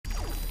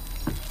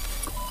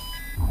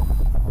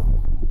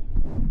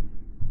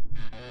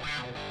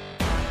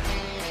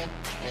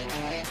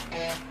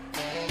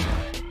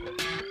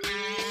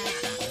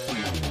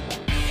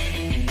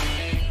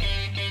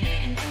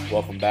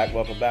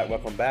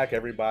welcome back,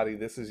 everybody.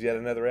 This is yet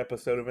another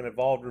episode of an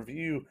Evolved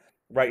Review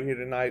right here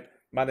tonight.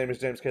 My name is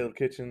James Caleb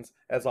Kitchens.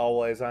 As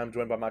always, I'm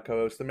joined by my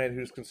co-host, the man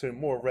who's consumed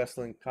more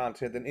wrestling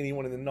content than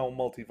anyone in the known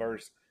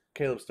multiverse,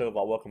 Caleb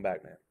Stovall. Welcome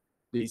back, man.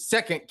 The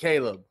second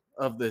Caleb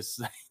of this.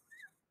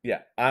 Yeah,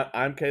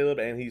 I'm Caleb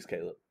and he's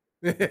Caleb.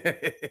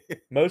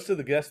 Most of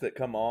the guests that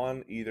come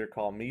on either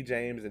call me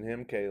James and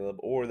him Caleb,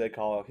 or they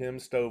call him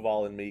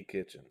Stovall and me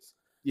Kitchens.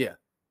 Yeah.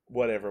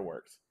 Whatever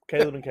works.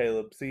 Caleb and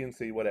Caleb,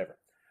 CNC, whatever.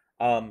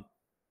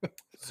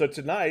 So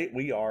tonight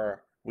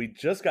we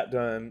just got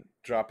done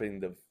dropping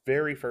the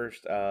very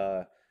first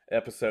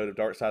episode of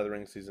Dark Side of the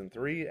Ring Season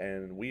 3,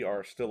 and we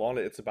are still on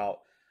it. It's about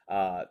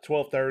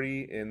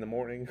 12:30 in the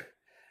morning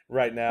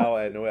right now,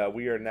 and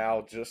we are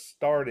now just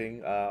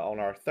starting on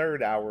our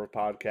third hour of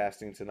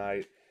podcasting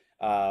tonight.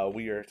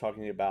 We are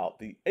talking about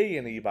the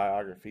A&E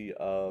biography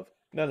of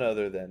none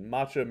other than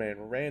Macho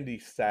Man Randy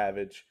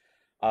Savage.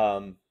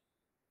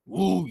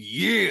 Ooh,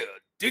 yeah,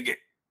 dig it.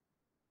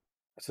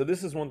 So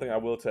this is one thing I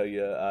will tell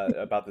you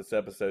about this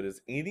episode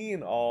is any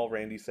and all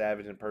Randy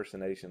Savage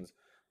impersonations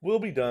will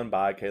be done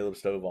by Caleb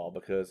Stovall,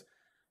 because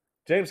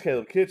James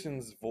Caleb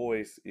Kitchen's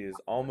voice is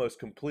almost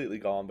completely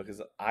gone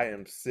because I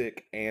am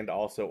sick and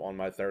also on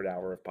my third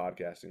hour of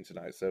podcasting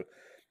tonight. So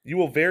you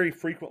will very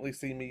frequently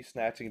see me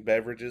snatching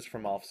beverages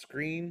from off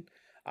screen.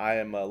 I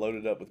am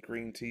loaded up with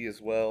green tea as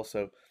well.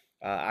 So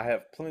I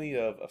have plenty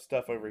of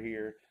stuff over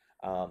here.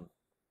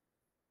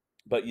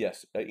 But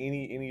yes,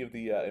 any of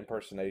the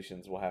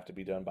impersonations will have to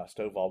be done by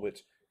Stovall,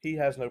 which he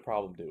has no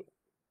problem doing.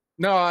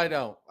 No, I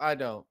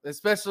don't.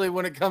 Especially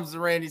when it comes to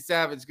Randy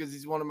Savage, because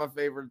he's one of my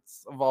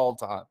favorites of all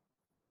time.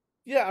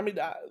 Yeah, I mean,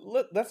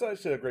 that's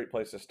actually a great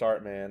place to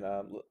start, man.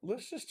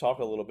 Let's just talk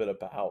a little bit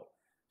about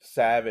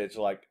Savage,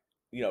 like,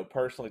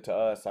 personally to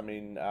us. I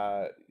mean,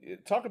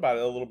 talk about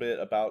it a little bit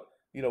about,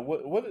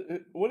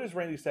 what is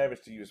Randy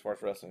Savage to you as far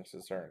as wrestling is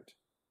concerned?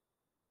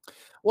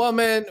 Well,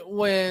 man,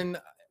 when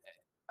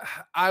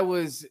I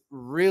was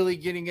really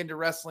getting into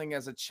wrestling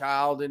as a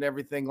child and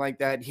everything like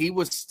that, he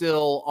was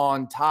still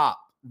on top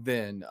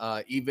then.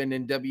 Even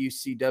in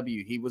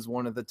WCW, he was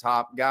one of the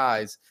top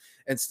guys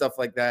and stuff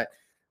like that.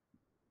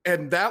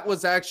 And that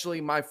was actually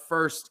my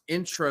first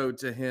intro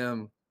to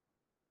him,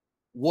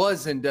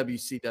 was in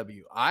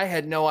WCW. I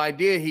had no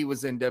idea he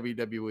was in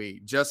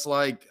WWE. Just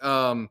like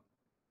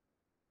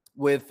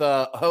with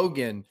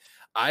Hogan,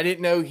 I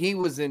didn't know he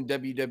was in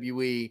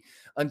WWE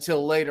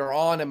until later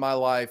on in my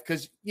life.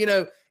 Because,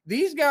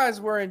 these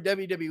guys were in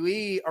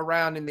WWE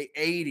around in the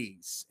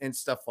 80s and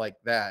stuff like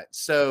that.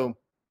 So,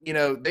 they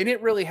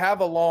didn't really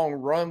have a long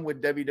run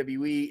with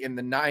WWE in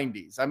the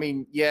 90s. I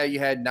mean, yeah, you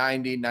had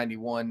 90,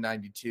 91,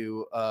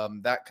 92,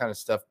 that kind of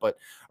stuff. But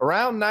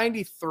around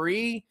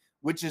 93,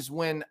 which is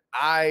when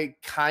I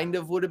kind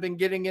of would have been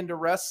getting into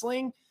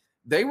wrestling,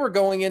 they were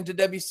going into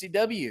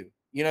WCW.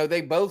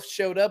 They both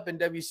showed up in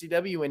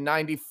WCW in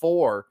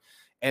 94.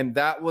 And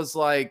that was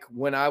like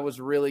when I was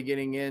really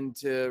getting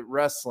into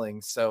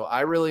wrestling. So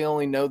I really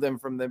only know them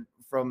from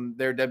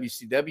their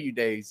WCW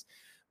days.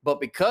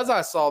 But because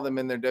I saw them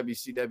in their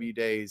WCW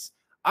days,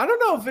 I don't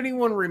know if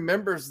anyone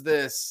remembers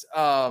this.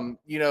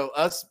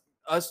 Us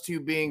two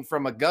being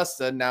from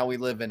Augusta, now we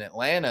live in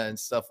Atlanta and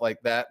stuff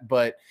like that.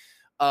 But,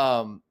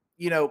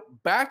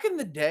 back in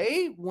the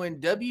day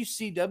when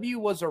WCW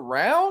was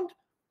around,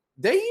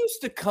 they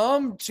used to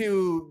come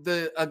to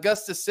the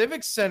Augusta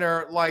Civic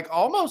Center like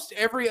almost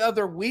every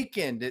other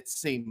weekend, it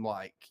seemed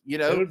like. They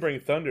would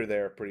bring Thunder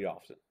there pretty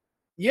often.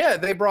 Yeah,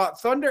 they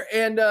brought Thunder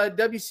and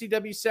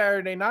WCW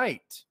Saturday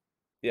Night.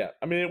 Yeah,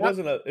 I mean, it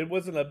wasn't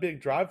a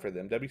big drive for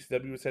them.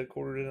 WCW was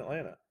headquartered in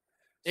Atlanta.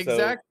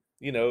 Exactly.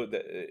 So,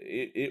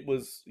 it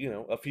was,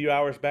 a few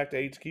hours back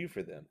to HQ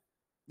for them.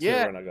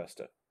 Yeah. In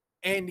Augusta.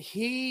 And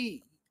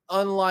he,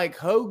 unlike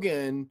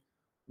Hogan,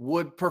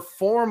 would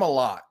perform a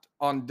lot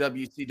on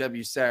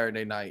WCW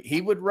Saturday Night.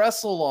 He would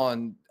wrestle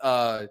on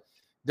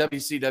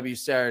WCW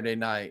Saturday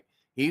Night.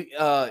 He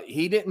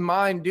didn't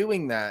mind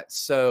doing that.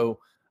 So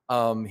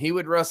he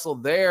would wrestle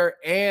there.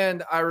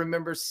 And I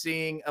remember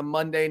seeing a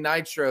Monday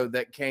Nitro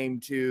that came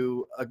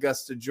to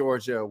Augusta,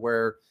 Georgia,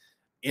 where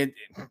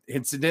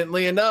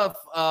incidentally enough,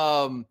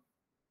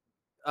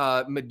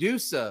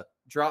 Medusa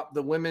dropped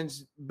the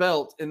women's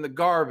belt in the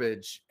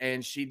garbage,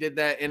 and she did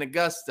that in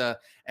Augusta.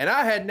 And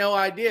I had no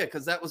idea,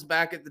 because that was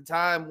back at the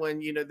time when,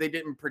 they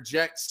didn't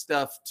project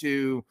stuff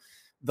to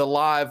the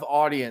live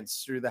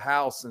audience through the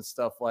house and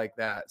stuff like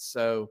that.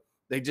 So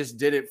they just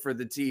did it for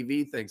the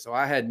TV thing. So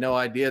I had no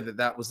idea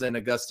that was in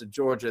Augusta,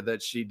 Georgia,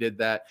 that she did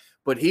that.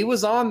 But he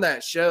was on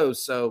that show.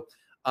 So,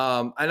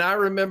 and I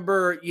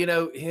remember,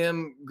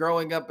 him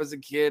growing up as a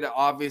kid,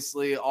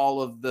 obviously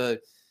all of the,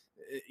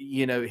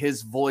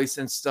 his voice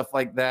and stuff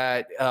like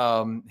that.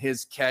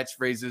 His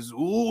catchphrases,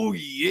 "Ooh,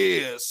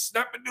 yeah,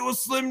 snap into a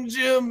Slim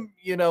Jim,"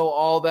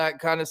 all that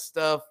kind of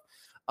stuff.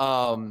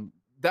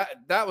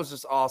 That was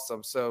just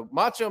awesome. So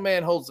Macho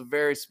Man holds a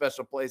very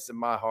special place in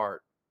my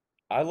heart.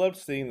 I loved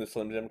seeing the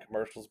Slim Jim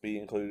commercials be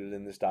included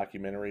in this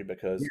documentary,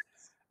 because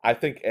I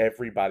think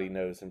everybody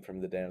knows him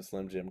from the damn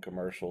Slim Jim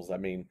commercials. I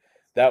mean,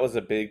 that was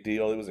a big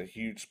deal. It was a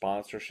huge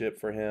sponsorship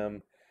for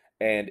him,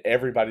 and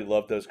everybody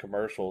loved those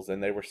commercials,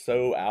 and they were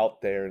so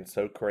out there and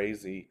so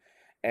crazy.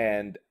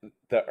 And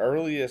the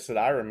earliest that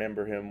I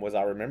remember him was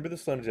I remember the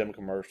Slim Jim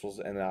commercials,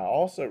 and I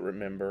also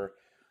remember,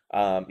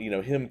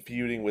 him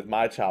feuding with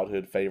my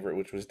childhood favorite,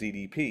 which was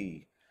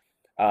DDP.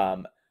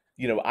 Um,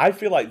 I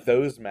feel like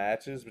those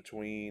matches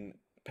between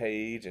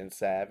Paige and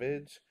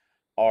Savage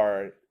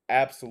are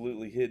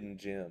absolutely hidden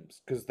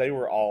gems because they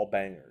were all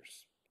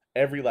bangers.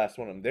 Every last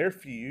one of them. Their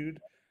feud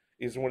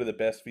is one of the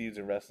best feuds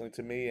in wrestling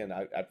to me, and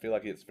I feel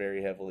like it's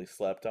very heavily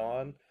slept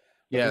on.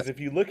 Because Yes. if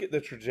you look at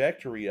the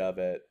trajectory of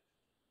it,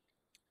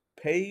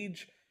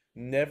 Paige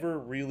never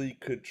really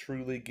could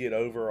truly get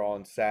over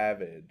on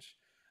Savage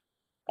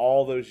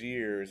all those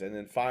years, and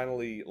then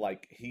finally,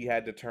 like, he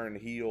had to turn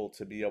heel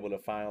to be able to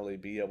finally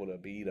be able to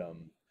beat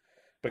him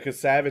because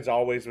Savage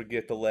always would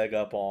get the leg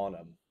up on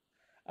him.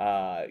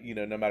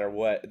 No matter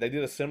what. They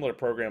did a similar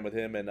program with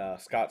him and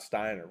Scott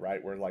Steiner,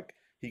 right, where like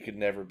he could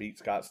never beat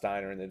Scott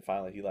Steiner, and then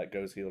finally he like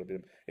goes heel to beat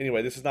him.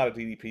 Anyway, this is not a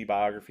DDP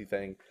biography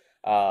thing.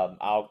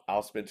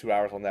 I'll spend 2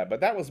 hours on that, but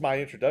that was my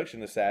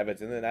introduction to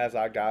Savage, and then as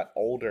I got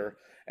older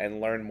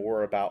and learned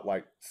more about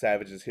like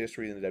Savage's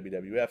history in the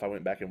WWF, I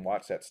went back and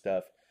watched that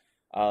stuff.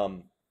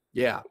 Um,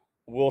 Yeah.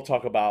 we'll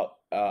talk about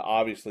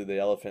obviously the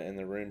elephant in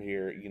the room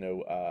here.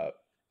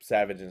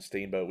 Savage and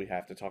Steamboat. We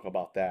have to talk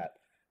about that.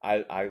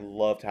 I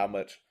loved how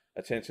much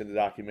attention the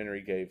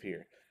documentary gave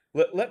here.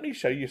 Let me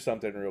show you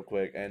something real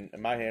quick. And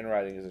my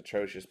handwriting is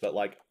atrocious, but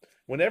like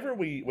whenever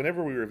we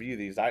review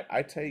these,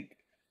 I take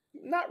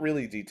not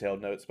really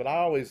detailed notes, but I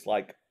always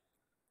like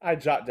I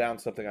jot down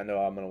something I know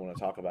I'm going to want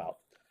to talk about.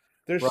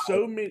 Right.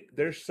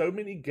 There's so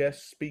many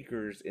guest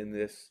speakers in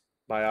this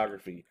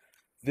biography.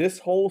 This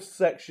whole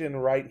section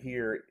right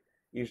here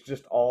is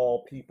just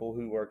all people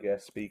who are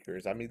guest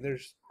speakers. I mean,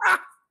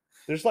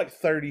 there's like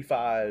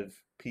 35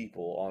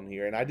 people on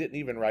here, and I didn't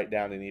even write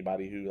down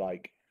anybody who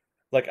I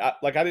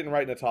didn't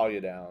write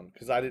Natalia down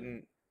because I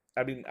didn't.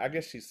 I mean, I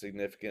guess she's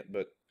significant,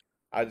 but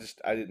I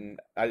didn't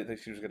think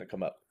she was going to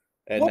come up.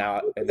 And Well,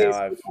 now these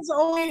I've guys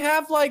only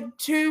have like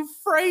two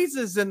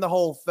phrases in the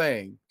whole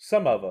thing.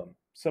 some of them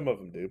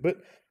do, but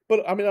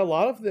I mean, a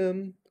lot of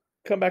them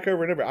come back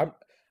over and over.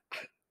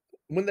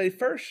 When they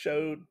first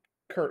showed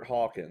Kurt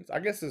Hawkins, I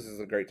guess this is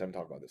a great time to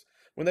talk about this.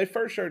 When they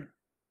first showed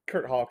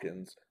Kurt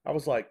Hawkins, I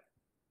was like,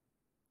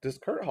 does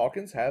Kurt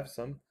Hawkins have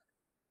some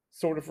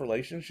sort of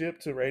relationship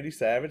to Randy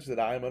Savage that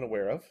I am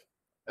unaware of?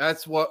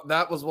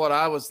 That was what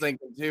I was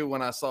thinking too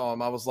when I saw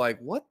him. I was like,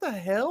 what the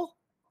hell?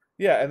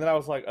 Yeah, and then I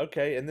was like,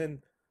 okay, and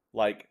then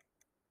like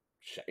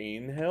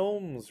Shane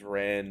Helms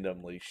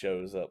randomly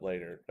shows up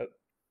later.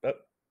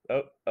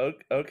 Oh,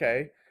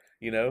 okay,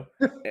 you know,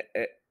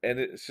 and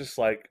it's just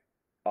like,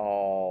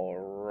 all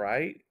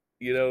right,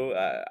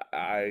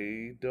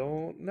 I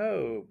don't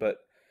know, but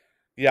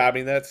yeah, I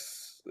mean they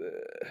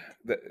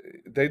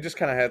just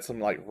kind of had some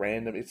like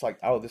random. It's like,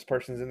 oh, this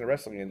person's in the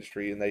wrestling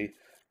industry, and they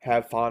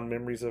have fond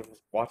memories of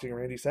watching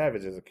Randy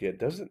Savage as a kid.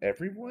 Doesn't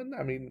everyone?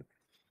 I mean,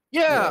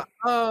 you Yeah,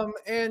 know,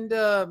 and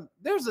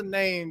there's a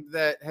name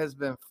that has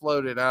been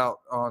floated out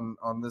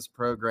on this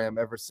program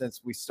ever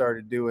since we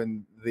started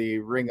doing the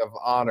Ring of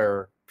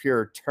Honor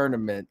Pure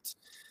Tournament.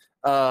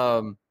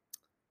 Um,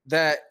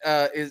 that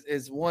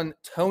is one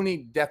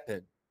Tony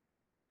Deppen.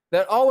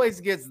 That always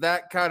gets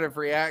that kind of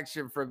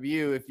reaction from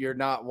you if you're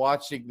not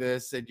watching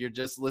this and you're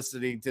just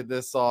listening to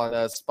this on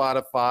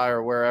Spotify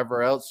or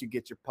wherever else you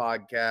get your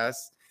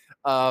podcasts.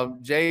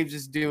 James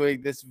is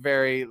doing this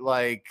very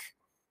like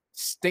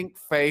stink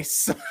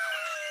face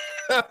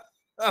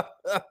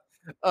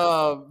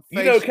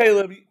facial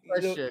Caleb,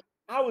 expression.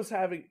 I was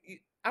having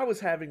I was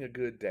having a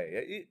good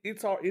day.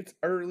 It's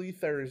early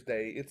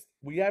Thursday.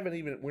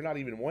 We're not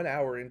even 1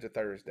 hour into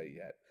Thursday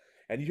yet,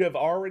 and you have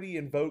already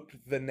invoked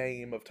the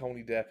name of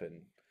Tony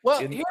Deppen Well,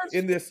 in here's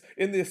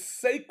in this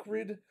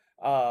sacred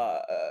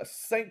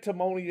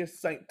sanctimonious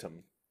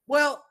sanctum.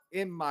 well,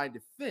 in my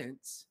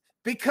defense,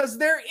 because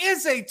there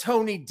is a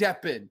Tony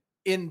Deppen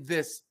in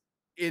this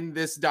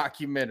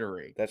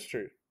documentary. That's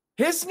true.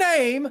 His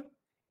name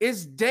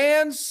is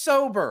Dan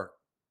Sober.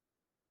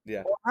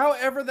 Yeah,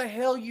 However the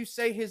hell you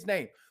say his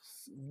name.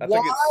 I Why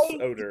think it's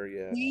is odor.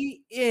 Yeah,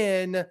 he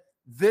in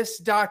this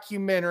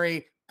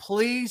documentary?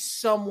 Please,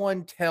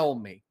 someone tell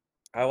me.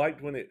 I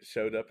liked when it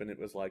showed up and it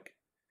was like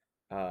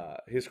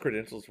his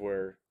credentials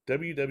were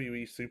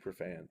WWE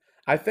superfan.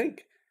 I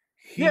think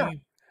Yeah,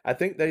 he I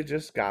think they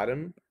just got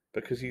him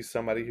because he's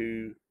somebody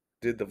who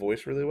did the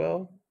voice really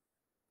well.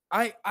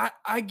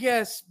 I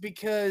guess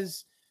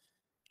because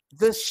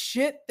the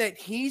shit that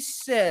he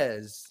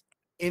says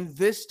in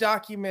this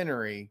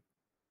documentary,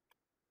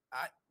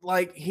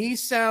 like he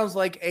sounds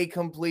like a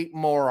complete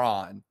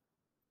moron.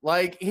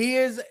 Like he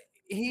is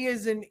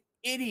an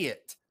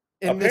idiot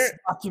in this Appar-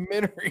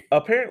 documentary.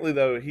 Apparently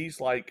though, he's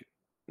like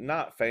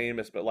not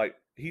famous, but like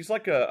he's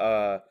like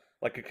a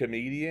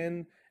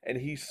comedian, and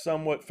he's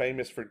somewhat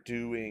famous for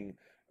doing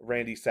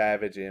Randy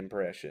Savage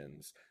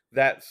impressions.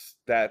 That's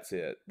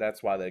it.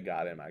 That's why they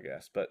got him, I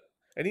guess. But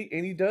and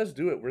he does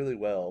do it really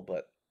well,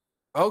 but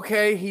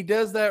Okay, he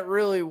does that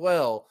really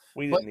well.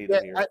 We But didn't need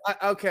yeah, him here.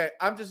 okay,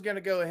 I'm just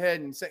gonna go ahead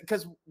and say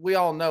because we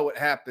all know what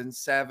happens.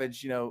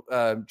 Savage,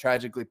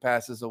 tragically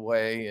passes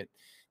away at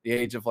the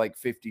age of like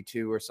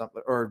 52 or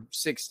something, or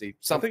 60, I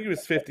something. think he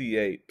was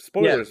 58. Yeah,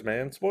 Spoilers,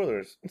 man.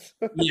 Spoilers.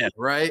 yeah,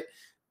 right.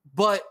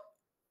 But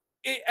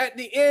at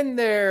the end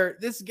there,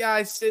 this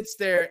guy sits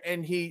there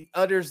and he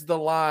utters the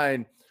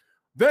line,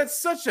 "That's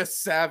such a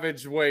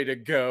savage way to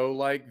go,"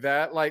 like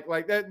that. Like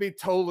that'd be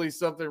totally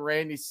something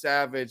Randy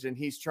Savage, and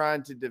he's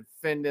trying to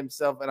defend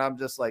himself. And I'm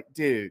just like,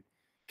 dude,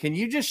 can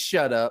you just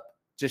shut up?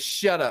 Just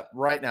shut up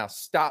right now.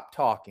 Stop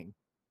talking.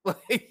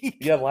 Like,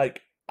 Yeah,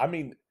 like, I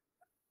mean,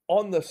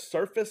 on the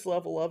surface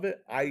level of it,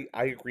 I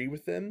agree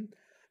with them,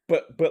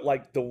 but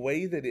like the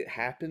way that it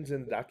happens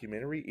in the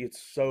documentary,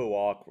 it's so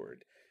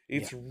awkward. yeah,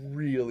 It's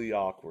really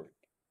awkward.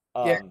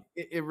 yeah, Um,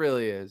 it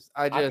really is.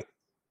 I I just,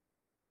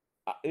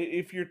 can,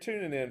 if you're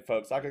tuning in,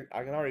 folks, I can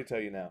already tell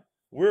you now.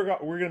 We're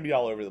gonna be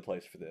all over the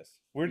place for this.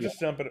 yeah,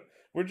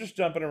 We're just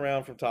jumping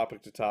around from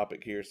topic to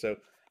topic here. So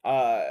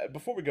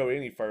before we go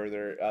any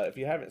further, if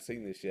you haven't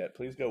seen this yet,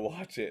 please go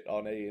watch it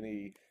on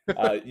A&E.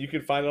 You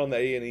can find it on the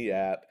A&E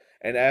app.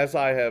 And as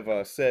I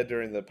have said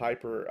during the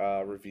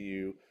Piper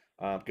review,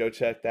 go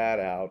check that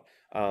out.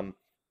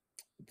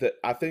 That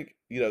I think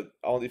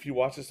if you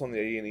watch this on the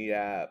A&E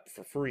app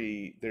for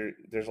free,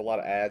 there's a lot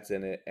of ads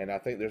in it, and I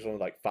think there's only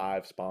like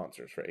 5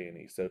 sponsors for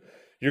A&E, so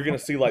you're gonna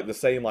see like the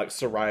same like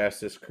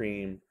psoriasis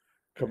cream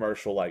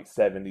commercial like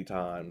 70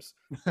 times.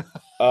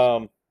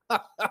 Um,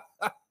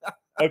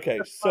 okay,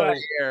 right so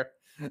here.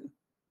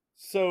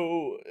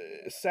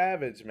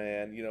 Savage,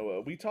 man,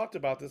 we talked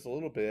about this a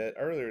little bit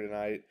earlier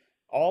tonight.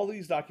 All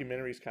these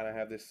documentaries kind of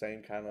have this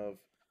same kind of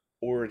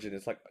origin.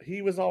 It's like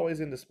he was always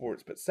into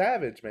sports, but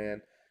Savage,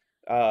 man,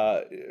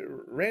 uh,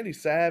 Randy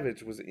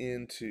Savage was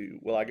into,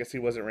 well, I guess he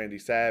wasn't Randy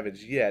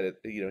Savage yet.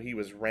 He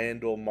was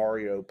Randall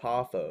Mario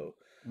Poffo.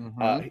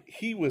 Mm-hmm.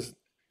 He was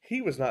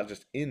not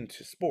just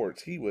into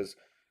sports. He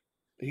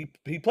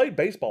played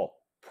baseball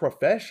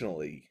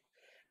professionally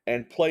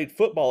and played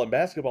football and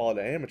basketball at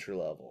an amateur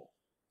level.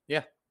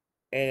 Yeah,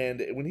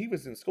 And when he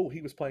was in school, he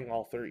was playing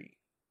all three.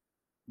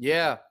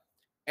 yeah,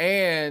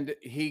 and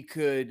he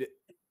could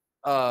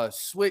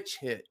switch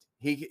hit.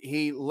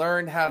 He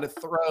learned how to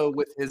throw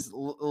with his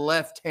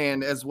left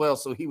hand as well,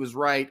 so he was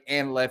right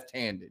and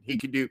left-handed. He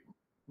could do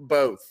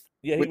both,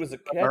 Yeah, he which was a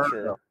is unheard of.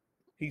 catcher.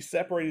 He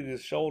separated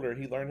his shoulder.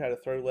 He learned how to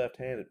throw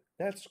left-handed.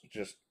 That's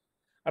just,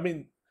 I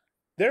mean,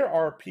 there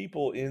are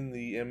people in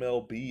the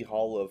MLB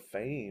Hall of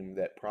Fame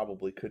that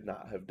probably could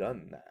not have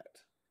done that.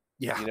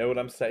 Yeah, You know what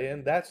I'm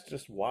saying? That's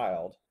just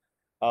wild.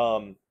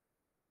 Um,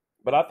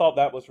 but I thought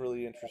that was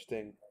really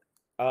interesting.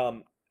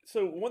 Um,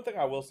 so one thing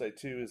I will say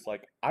too is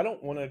like I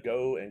don't want to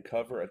go and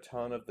cover a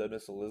ton of the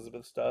Miss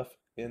Elizabeth stuff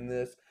in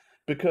this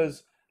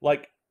because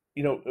like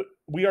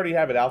we already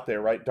have it out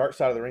there, right? Dark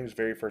Side of the Ring's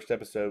very first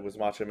episode was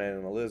Macho Man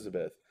and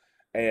Elizabeth,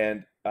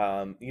 and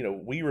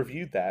we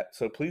reviewed that.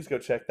 So please go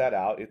check that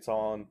out.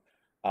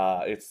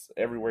 It's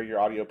everywhere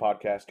your audio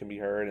podcast can be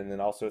heard, and then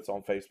also it's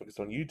on Facebook, it's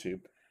on YouTube.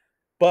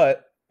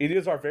 But it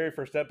is our very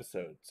first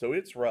episode, so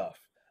it's rough.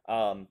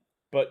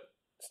 But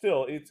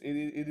still, it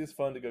is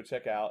fun to go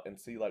check out and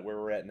see like where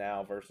we're at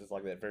now versus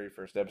like that very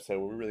first episode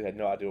where we really had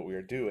no idea what we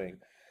were doing.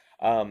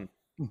 Um,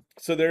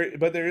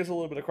 but there is a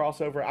little bit of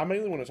crossover. I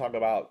mainly want to talk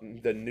about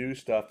the new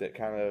stuff that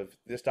kind of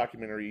this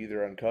documentary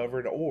either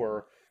uncovered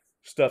or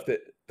stuff that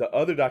the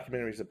other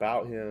documentaries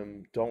about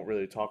him don't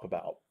really talk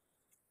about.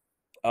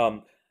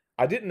 Um,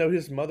 I didn't know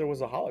his mother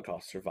was a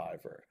Holocaust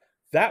survivor.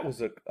 That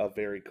was a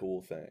very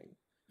cool thing.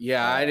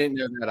 yeah, I Uh, didn't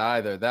know that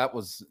either. That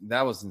was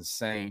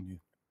insane.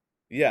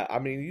 Yeah, I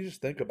mean, you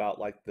just think about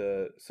like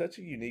the such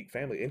a unique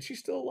family, and she's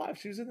still alive.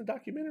 She was in the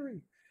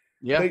documentary.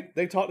 Yeah,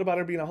 They talked about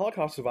her being a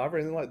Holocaust survivor,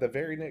 and then like the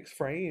very next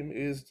frame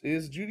is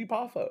Judy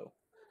Poffo.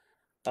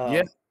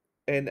 yeah, Um,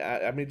 and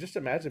I mean, just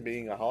imagine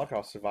being a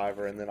Holocaust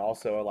survivor and then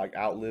also like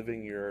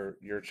outliving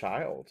your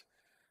child.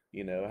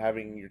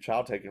 Having your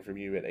child taken from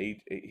you at age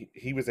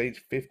he was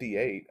age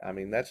 58. I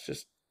mean, that's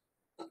just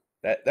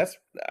that's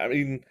I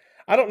mean,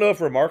 I don't know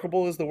if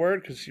remarkable is the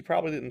word because she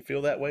probably didn't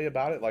feel that way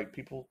about it. Like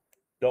people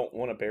don't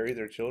want to bury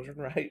their children,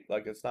 right?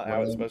 Like it's not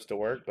how it's right. supposed to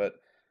work. But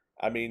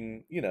I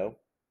mean,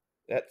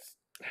 that's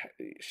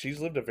she's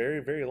lived a very,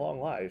 very long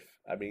life.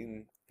 I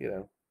mean,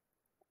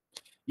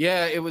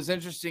 Yeah, it was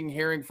interesting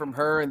hearing from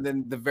her, and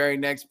then the very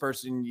next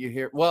person you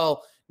hear,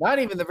 well, not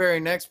even the very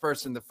next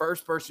person, the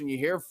first person you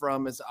hear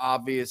from is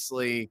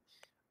obviously,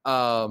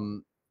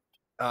 um,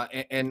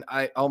 and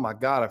oh my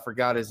God, I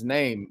forgot his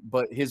name,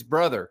 but his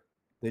brother,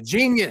 the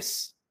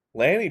genius,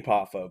 Lanny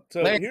Poffo.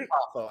 So Lanny here,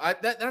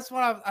 Poffo. That's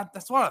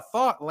what I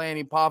thought,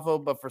 Lanny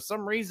Poffo, but for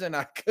some reason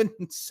I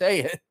couldn't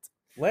say it.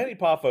 Lanny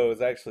Poffo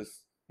is actually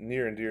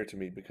near and dear to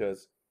me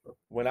because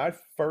when I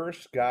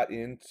first got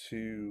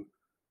into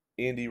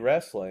indie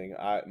wrestling,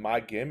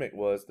 my gimmick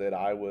was that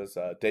I was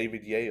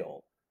David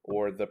Yale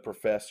or the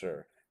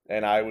Professor,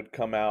 and I would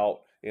come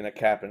out in a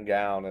cap and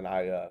gown, and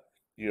I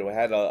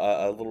had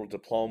a little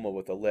diploma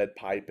with a lead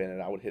pipe in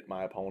it. I would hit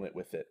my opponent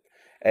with it,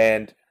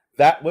 and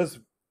that was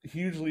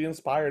hugely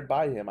inspired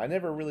by him. I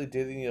never really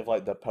did any of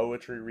like the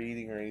poetry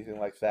reading or anything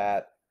like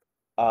that.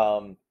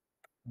 Um,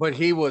 But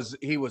he was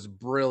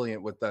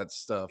brilliant with that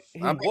stuff. I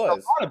he mean, a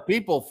was, lot of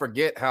people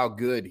forget how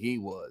good he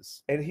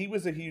was. and he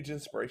was a huge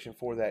inspiration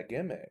for that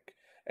gimmick.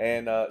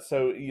 And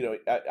so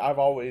I've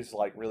always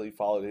like really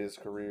followed his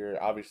career.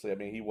 Obviously, I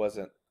mean he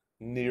wasn't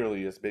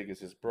nearly as big as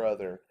his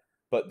brother,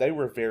 but they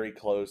were very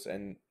close,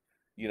 and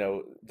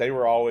they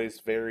were always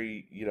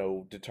very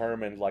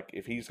determined. Like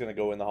if he's going to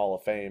go in the Hall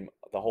of Fame,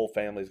 the whole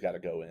family's got to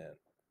go in.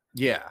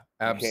 Yeah,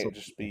 You can't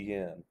just absolutely. be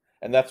him,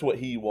 and that's what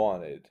he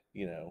wanted.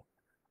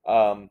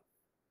 Um,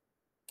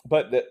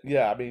 but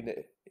yeah, I mean,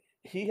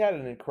 he had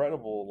an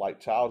incredible like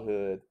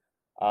childhood.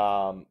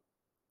 Um,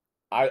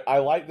 I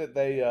like that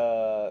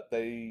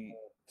they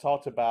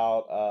talked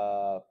about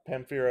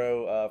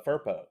Pamphilo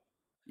Furpo.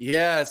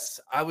 Yes,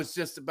 I was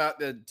just about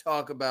to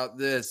talk about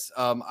this.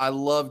 I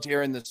loved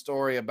hearing the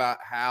story about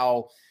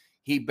how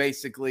he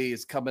basically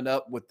is coming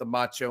up with the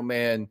Macho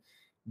Man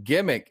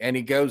gimmick, and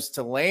he goes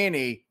to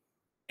Lanny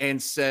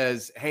and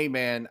says, "Hey,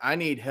 man, I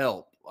need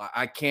help.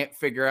 I can't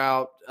figure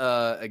out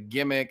a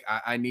gimmick.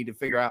 I need to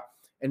figure out."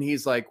 And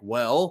he's like,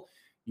 "Well,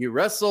 you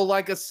wrestle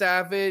like a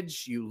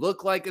savage, you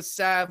look like a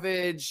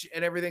savage,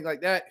 and everything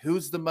like that.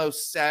 Who's the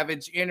most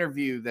savage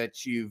interview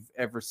that you've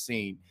ever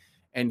seen?"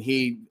 And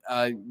he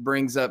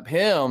brings up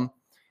him,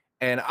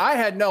 and I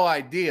had no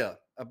idea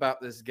about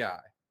this guy.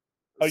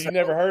 Oh, So you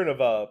never heard of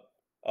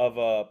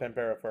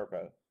Pamphilo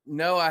Furpo?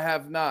 no, I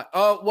have not.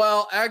 Oh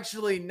well,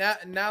 actually,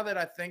 now that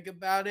I think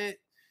about it,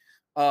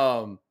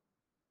 um,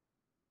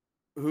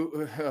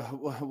 who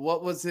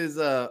what was his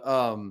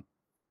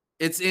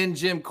it's in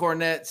Jim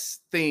Cornette's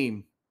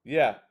theme.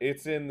 Yeah,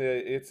 it's in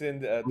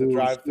the Who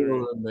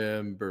drive-through. still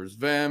remembers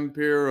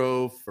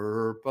Vampiro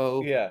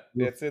Furpo? Yeah,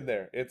 it's in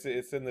there. It's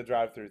in the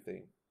drive-through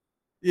theme.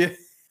 Yeah.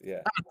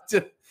 Yeah.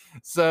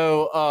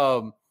 So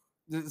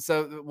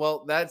so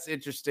well, that's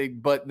interesting.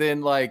 But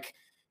then like,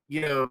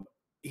 you know,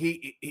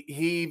 he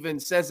even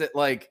says it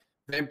like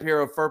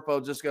Vampiro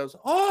Furpo just goes,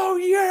 "Oh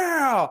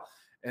yeah."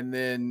 And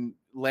then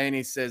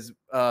Lanny says,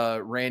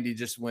 Randy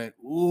just went,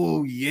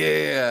 "Ooh,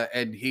 yeah."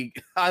 And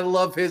I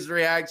love his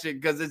reaction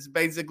because it's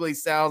basically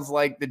sounds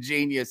like the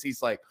genius.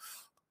 He's like,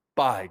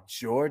 "By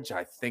George,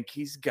 I think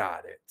he's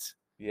got it."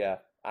 Yeah,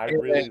 I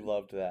And really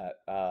loved that.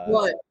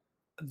 what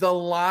the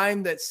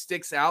line that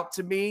sticks out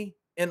to me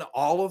in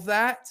all of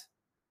that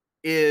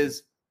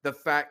is the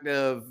fact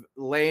of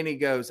Laney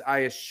goes, "I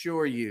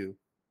assure you,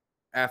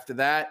 after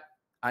that,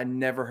 I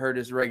never heard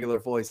his regular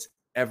voice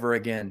ever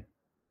again."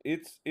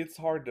 It's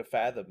hard to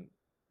fathom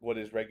what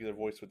his regular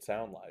voice would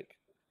sound like.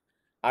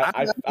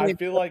 I I mean,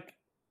 feel like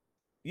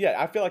yeah,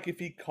 I feel like if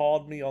he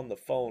called me on the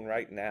phone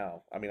right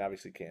now, I mean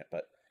obviously can't,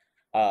 but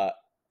uh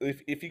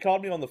if he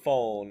called me on the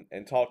phone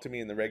and talked to me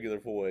in the regular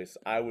voice,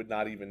 I would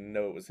not even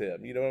know it was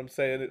him. You know what I'm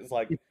saying? It's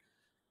like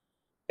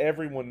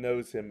everyone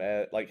knows him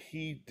at like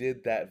he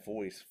did that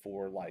voice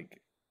for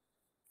like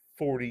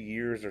 40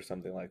 years or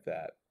something like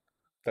that.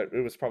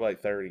 It was probably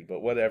like 30,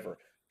 but whatever.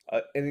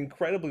 An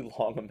incredibly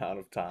long amount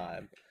of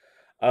time.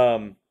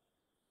 Um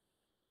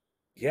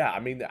Yeah, I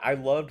mean, I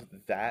loved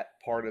that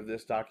part of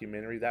this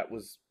documentary. That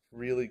was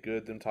really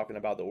good, them talking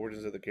about the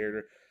origins of the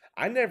character.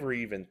 I never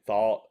even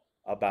thought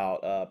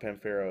about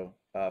Pamphero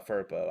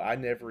Furpo. I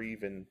never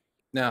even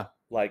no,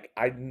 like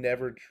I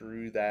never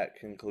drew that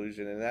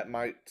conclusion, and that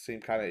might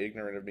seem kind of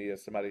ignorant of me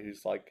as somebody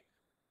who's like,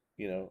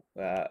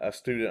 a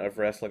student of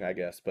wrestling, I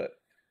guess. But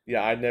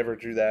yeah, I never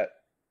drew that.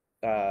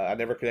 I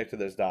never connected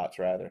those dots,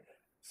 rather.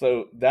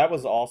 So that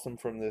was awesome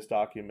from this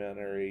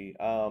documentary.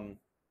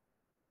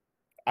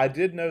 I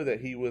did know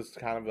that he was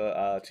kind of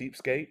a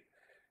cheapskate.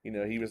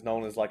 He was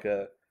known as like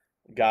a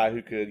guy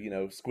who could,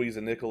 squeeze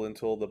a nickel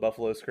until the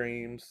buffalo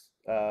screams,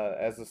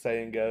 as the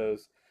saying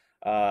goes.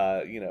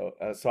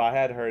 So I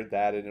had heard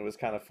that, and it was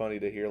kind of funny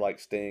to hear like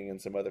Sting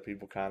and some other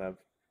people kind of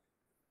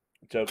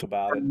joke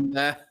about it.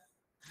 nah,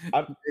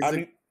 I basic-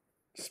 mean,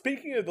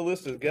 speaking of the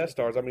list of guest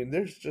stars, I mean,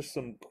 there's just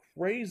some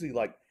crazy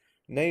like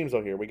names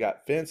on here. We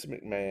got Vince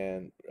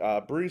McMahon,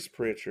 Bruce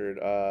Pritchard,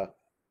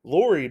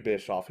 Laurie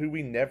Bischoff, who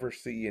we never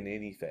see in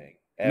anything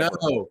ever.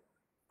 no.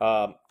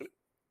 Um,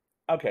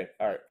 okay,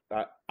 all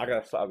right, I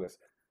gotta stop this.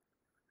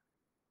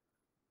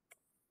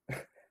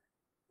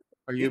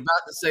 Are you It,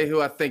 about to say who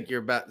I think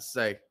you're about to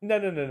say? no,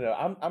 no, no,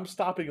 no. I'm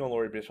stopping on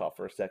Laurie Bischoff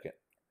for a second.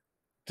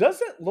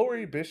 Doesn't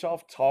Laurie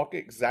Bischoff talk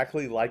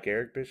exactly like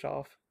Eric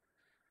Bischoff?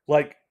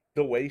 Like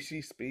the way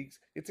she speaks,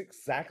 it's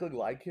exactly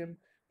like him.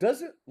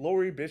 Doesn't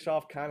Laurie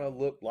Bischoff kind of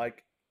look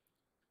like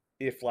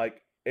if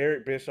like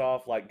Eric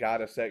Bischoff like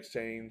got a sex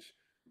change?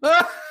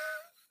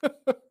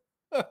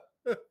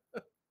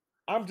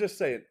 I'm just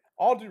saying,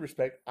 all due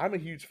respect, I'm a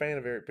huge fan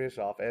of Eric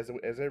Bischoff, as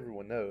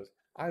everyone knows.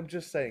 I'm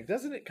just saying,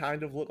 doesn't it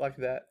kind of look like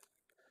that?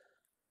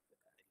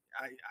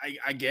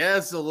 I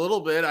guess a little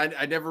bit.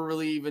 I never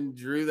really even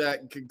drew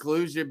that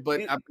conclusion,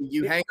 but It I mean,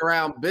 you it hang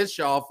around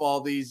Bischoff all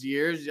these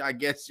years. I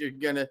guess you're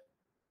gonna.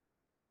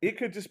 it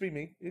could just be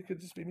me. It could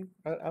just be me.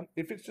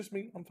 If it's just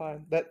me, I'm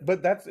fine.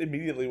 But that's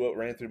immediately what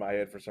ran through my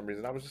head for some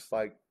reason. I was just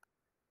like,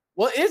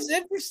 Well, it's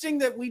interesting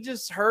that we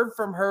just heard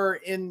from her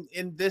in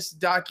this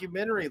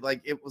documentary.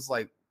 Like it was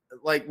like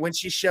when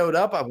she showed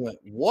up, I went,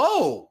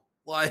 "Whoa!"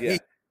 Yeah,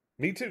 Like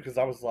me too. Because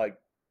I was like,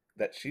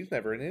 that she's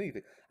never in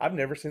anything. I've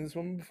never seen this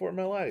woman before in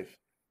my life.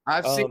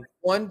 I've seen Um, it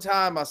one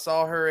time. I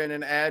saw her in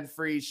an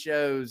ad-free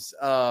shows.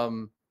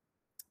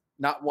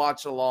 Not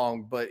watch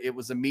along, but it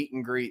was a meet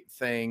and greet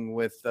thing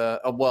with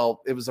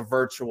well, it was a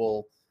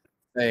virtual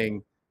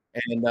thing,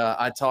 and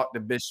I talked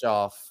to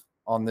Bischoff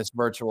on this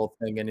virtual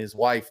thing, and his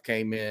wife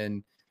came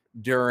in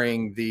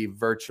during the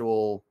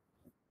virtual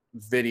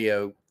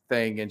video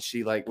thing, and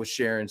she like was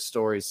sharing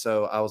stories.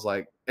 So I was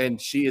like,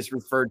 and she is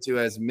referred to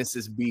as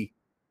Mrs. B.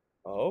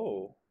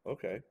 oh,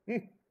 okay.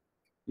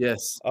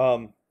 Yes,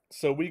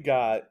 So we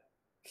got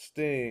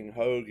Sting,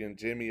 Hogan,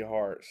 Jimmy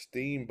Hart,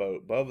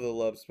 Steamboat, Bubba the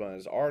Love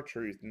Sponge,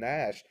 R-Truth,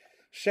 Nash,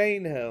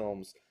 Shane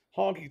Helms,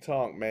 Honky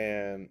Tonk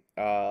Man,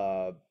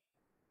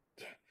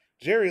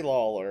 Jerry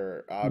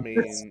Lawler. I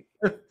mean,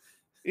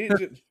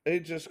 it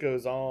just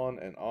goes on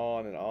and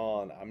on and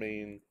on. I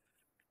mean,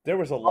 there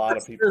was a lot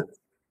of people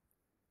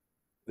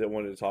that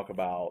wanted to talk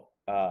about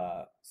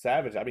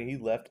Savage. I mean, he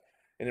left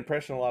an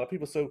impression on a lot of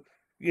people. So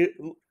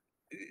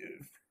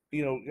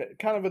you know,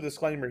 kind of a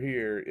disclaimer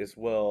here as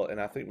well, and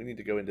I think we need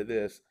to go into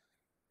this.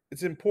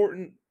 It's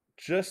important,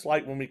 just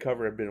like when we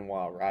cover a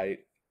Benoit, right?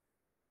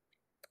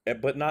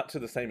 But not to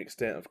the same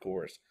extent, of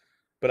course.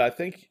 But I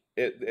think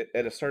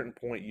at a certain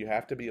point, you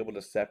have to be able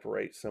to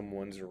separate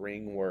someone's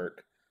ring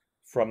work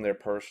from their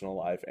personal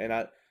life. And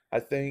I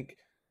think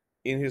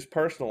in his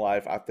personal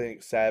life, I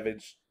think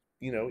Savage,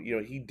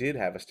 he did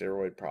have a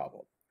steroid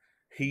problem.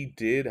 He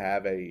did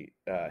have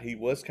he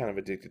was kind of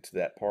addicted to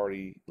that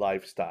party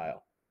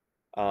lifestyle.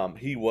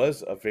 He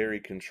was a very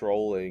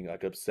controlling,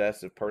 like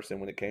obsessive person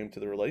when it came to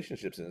the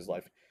relationships in his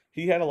life.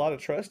 He had a lot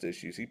of trust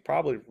issues. He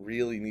probably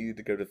really needed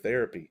to go to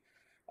therapy.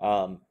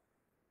 Um,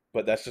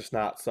 but that's just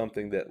not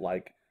something that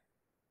like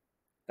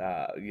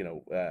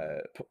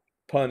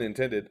pun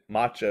intended,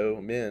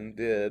 macho men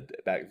did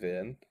back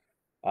then.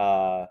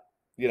 Uh,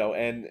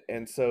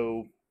 and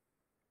so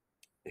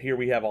here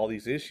we have all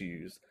these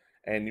issues,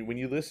 and when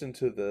you listen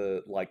to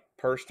the like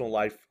personal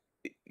life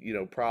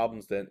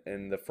problems that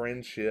and the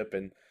friendship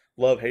and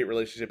love hate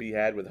relationship he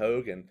had with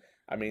Hogan,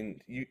 I mean,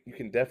 you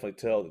can definitely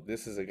tell that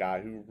this is a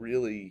guy who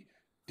really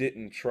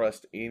didn't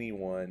trust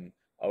anyone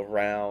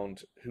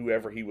around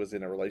whoever he was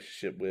in a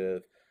relationship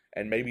with,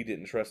 and maybe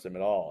didn't trust him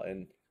at all.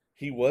 And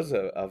he was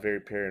a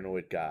very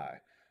paranoid guy.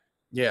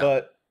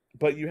 yeah,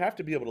 But you have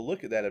to be able to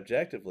look at that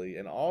objectively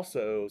and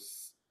also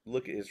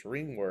look at his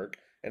ring work,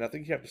 and I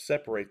think you have to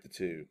separate the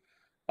two.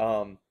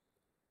 Um,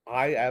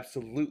 I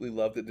absolutely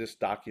love that this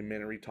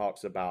documentary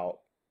talks about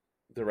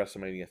the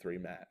WrestleMania 3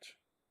 match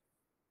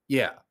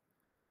yeah.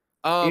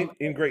 Um,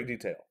 in great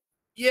detail.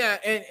 yeah,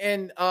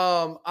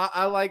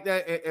 I like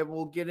that, and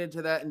we'll get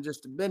into that in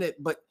just a minute.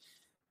 But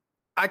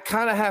I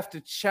kind of have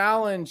to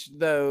challenge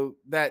though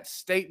that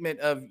statement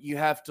of you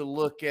have to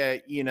look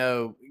at,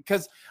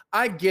 because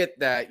I get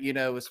that,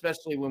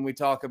 especially when we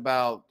talk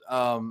about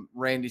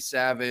Randy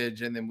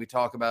Savage and then we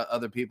talk about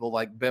other people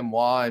like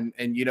Benoit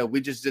and we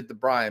just did the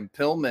Brian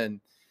Pillman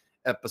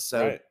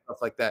episode, Right.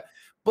 stuff like that.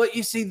 But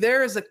you see,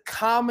 there is a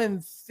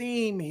common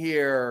theme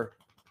here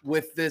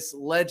with this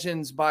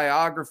Legends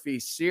biography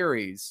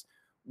series,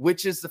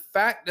 which is the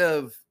fact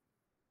of,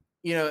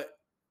 you know,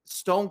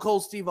 Stone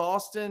Cold Steve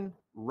Austin,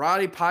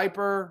 Roddy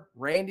Piper,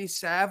 Randy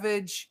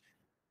Savage,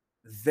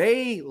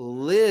 they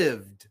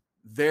lived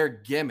their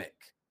gimmick.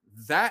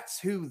 That's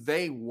who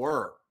they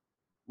were.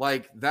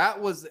 Like that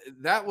was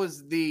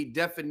the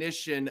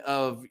definition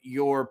of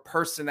your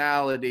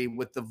personality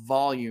with the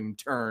volume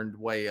turned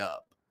way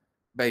up,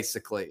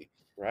 basically.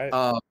 Right.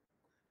 Um,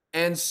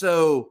 and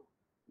so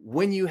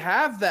when you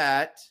have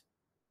that,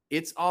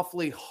 it's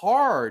awfully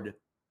hard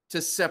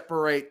to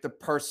separate the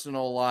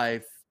personal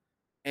life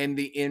and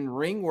the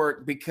in-ring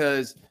work,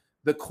 because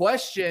the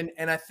question,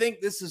 and I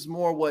think this is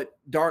more what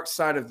Dark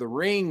Side of the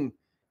Ring,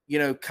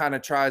 kind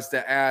of tries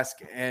to ask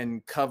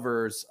and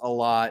covers a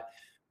lot.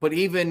 But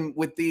even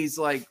with these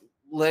like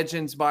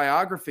Legends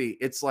biography,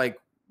 it's like,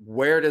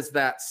 where does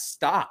that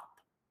stop?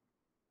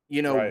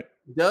 Right.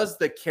 Does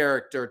the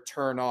character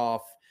turn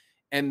off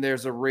and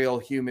there's a real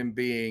human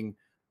being,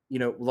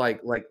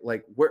 like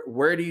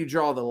where do you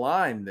draw the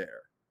line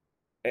there?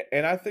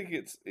 And I think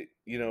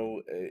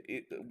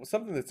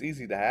something that's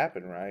easy to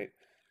happen, right?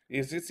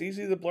 Is it's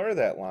easy to blur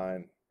that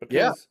line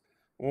Yeah. because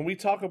when we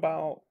talk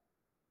about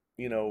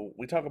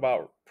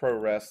pro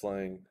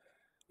wrestling,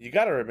 you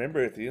got to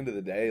remember at the end of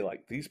the day,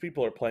 like these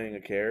people are playing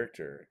a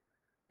character,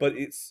 but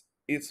it's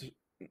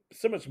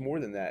so much more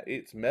than that.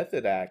 It's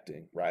method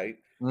acting, right?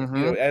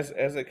 Mm-hmm.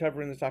 As they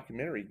cover in this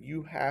documentary,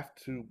 you have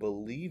to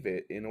believe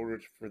it in order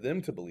for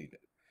them to believe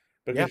it,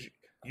 Yeah. because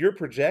you're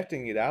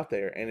projecting it out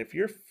there, and if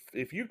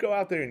you go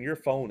out there and you're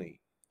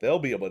phony, they'll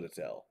be able to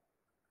tell.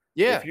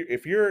 Yeah.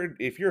 If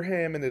you're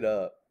hamming it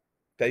up,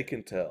 they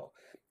can tell.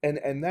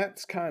 And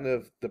that's kind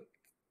of the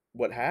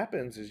what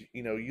happens is,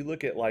 you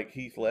look at like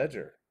Heath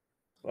Ledger.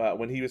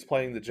 when he was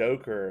playing the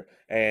Joker,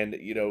 and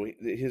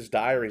his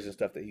diaries and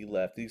stuff that he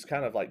left, these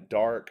kind of like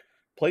dark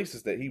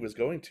places that he was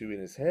going to in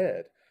his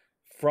head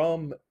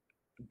from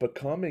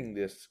becoming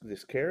this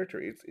character.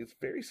 It's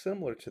very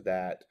similar to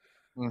that,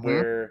 Mm-hmm.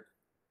 where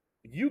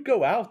you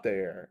go out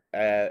there,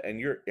 and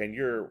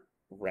you're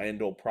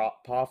Randall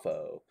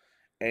Poffo,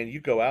 and you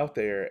go out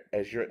there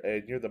as you're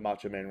the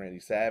Macho Man Randy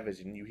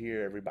Savage, and you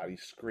hear everybody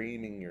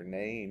screaming your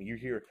name. You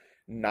hear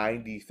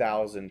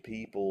 90,000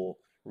 people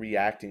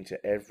reacting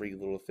to every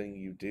little thing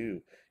you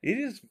do. It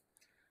is.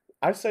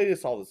 I say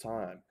this all the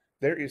time.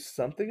 There is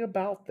something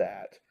about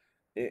that.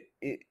 It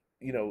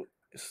you know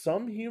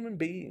some human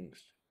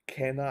beings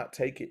cannot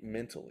take it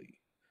mentally.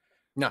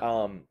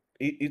 No.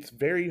 It's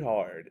very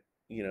hard,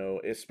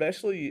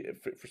 especially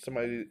for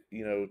somebody,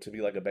 to be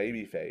like a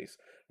baby face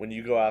when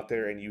you go out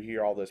there and you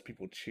hear all those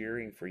people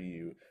cheering for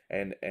you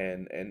and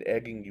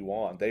egging you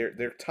on.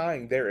 They're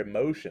tying their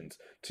emotions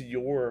to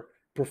your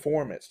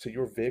performance, to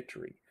your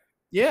victory.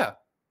 Yeah.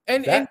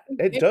 And That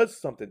it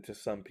does something to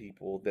some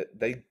people that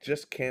they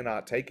just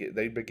cannot take it.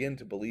 They begin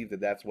to believe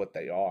that that's what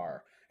they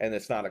are, and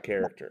it's not a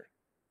character.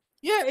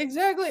 yeah,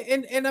 exactly.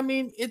 And I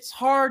mean, it's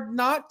hard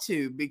not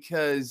to,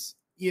 because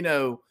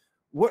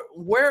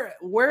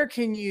where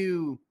can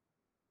you,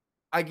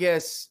 I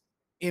guess,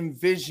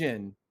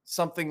 envision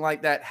something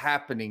like that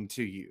happening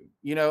to you?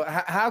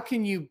 How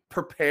can you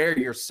prepare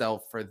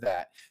yourself for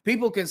that?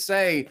 People can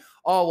say,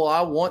 "Oh, well,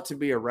 I want to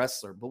be a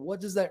wrestler," but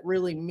what does that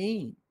really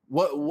mean?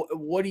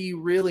 What do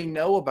you really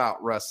know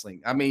about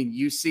wrestling? I mean,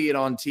 you see it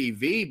on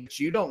TV, but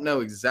you don't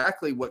know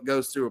exactly what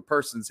goes through a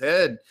person's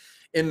head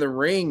in the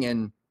ring,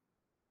 and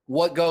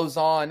what goes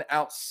on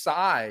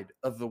outside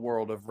of the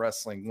world of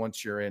wrestling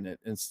once you're in it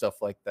and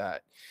stuff like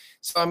that.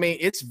 So, I mean,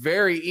 it's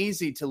very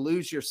easy to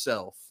lose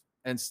yourself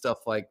and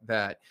stuff like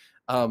that.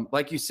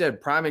 Like you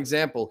said, prime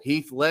example,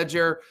 Heath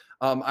Ledger.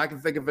 I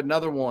can think of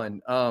another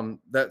one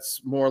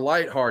that's more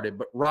lighthearted,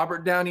 but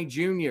Robert Downey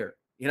Jr.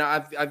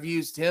 I've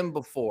used him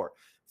before.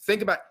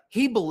 Think about,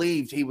 he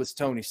believed he was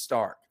Tony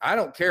Stark. I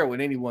don't care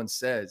what anyone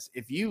says.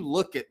 If you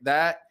look at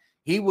that,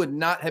 he would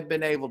not have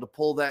been able to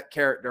pull that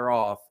character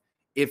off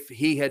if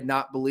he had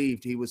not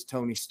believed he was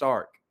Tony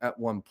Stark at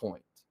one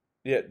point.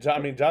 Yeah, I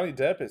mean, Johnny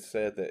Depp has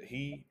said that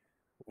he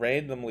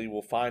randomly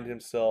will find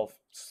himself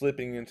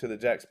slipping into the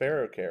Jack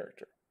Sparrow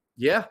character,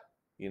 Yeah.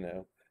 you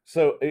know.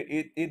 So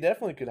it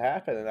definitely could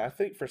happen, and I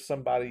think for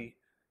somebody,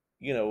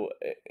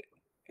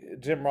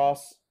 Jim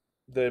Ross,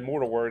 the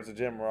immortal words of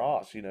Jim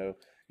Ross,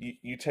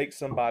 you take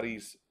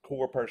somebody's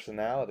core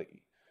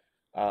personality,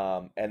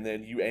 and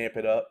then you amp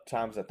it up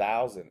times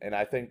 1,000, and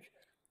I think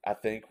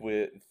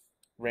with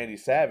Randy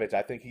Savage,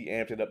 I think he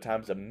amped it up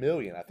times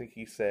 1,000,000. I think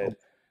he said,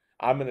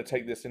 "I'm going to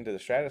take this into the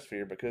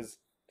stratosphere," because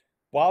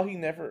while he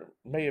never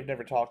may have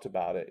never talked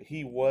about it,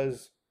 he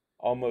was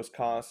almost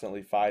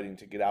constantly fighting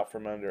to get out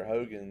from under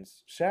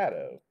Hogan's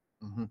shadow.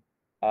 Mhm.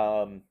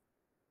 Um,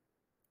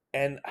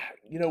 and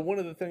one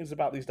of the things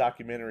about these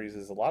documentaries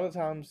is a lot of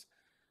times,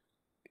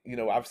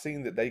 I've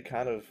seen that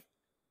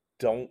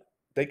don't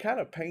they kind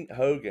of paint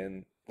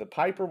Hogan, the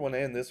Piper one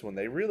and this one,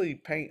 they really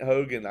paint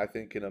Hogan, I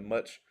think, in a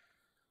much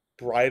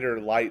brighter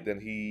light than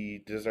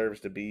he deserves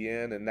to be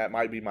in, and that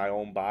might be my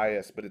own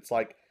bias, but it's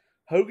like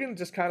Hogan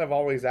just kind of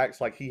always acts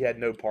like he had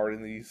no part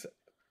in these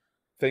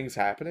things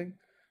happening.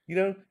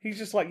 He's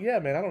just like, yeah,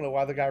 man, I don't know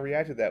why the guy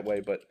reacted that way,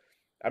 but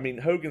I mean,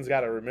 Hogan's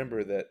got to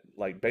remember that,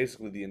 like,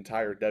 basically the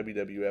entire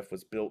WWF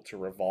was built to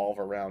revolve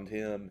around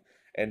him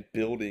and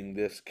building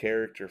this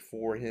character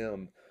for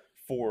him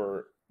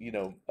for,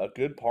 a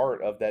good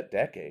part of that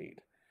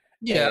decade.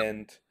 Yeah.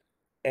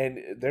 And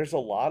there's a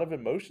lot of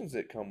emotions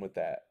that come with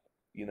that.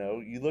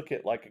 You look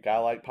at like a guy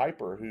like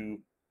Piper who,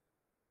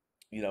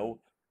 you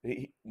know,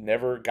 he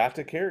never got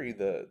to carry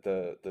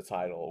the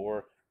title,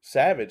 or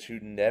Savage who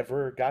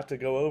never got to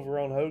go over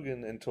on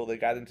Hogan until they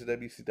got into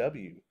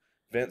WCW.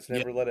 Vince Yeah.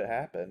 never let it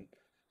happen.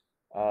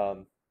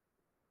 Um,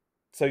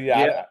 so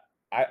Yeah. yeah,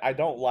 I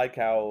don't like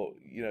how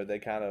they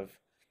kind of,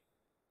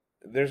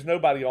 there's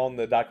nobody on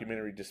the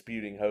documentary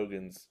disputing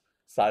Hogan's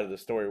side of the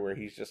story, where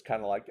he's just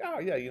kind of like, oh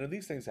yeah,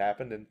 these things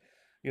happened, and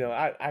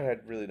I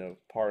had really no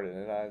part in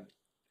it.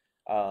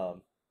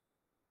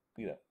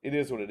 It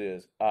is what it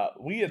is.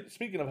 We had,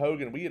 speaking of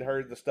Hogan, we had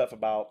heard the stuff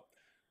about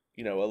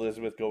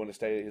Elizabeth going to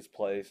stay at his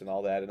place and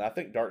all that, and I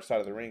think Dark Side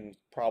of the Ring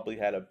probably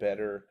had a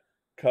better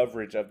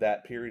coverage of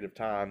that period of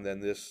time than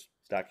this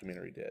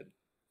documentary did.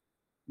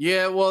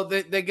 Yeah. Well,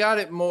 they got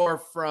it more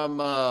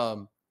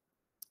from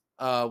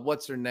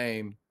what's her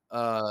name?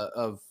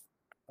 Of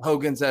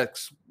Hogan's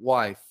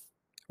ex-wife.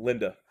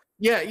 Linda.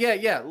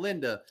 Yeah,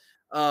 Linda.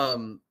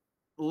 Um,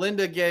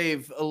 Linda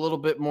gave a little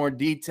bit more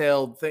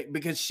detailed thing,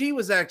 because she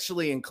was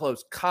actually in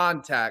close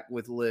contact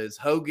with Liz.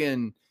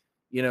 Hogan,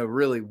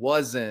 really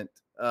wasn't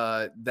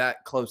that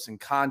close in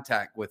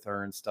contact with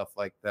her and stuff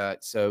like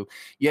that. So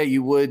yeah,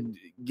 you would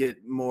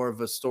get more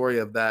of a story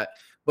of that.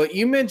 But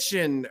you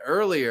mentioned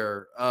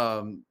earlier,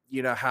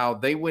 how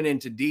they went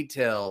into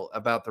detail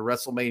about the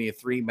WrestleMania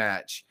 3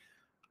 match.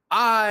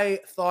 I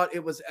thought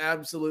it was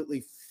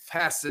absolutely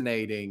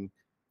fascinating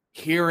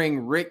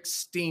hearing Rick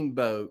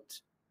Steamboat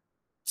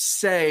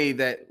say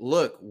that,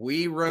 look,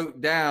 we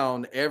wrote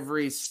down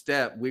every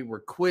step. We were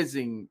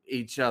quizzing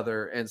each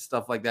other and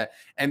stuff like that.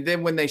 And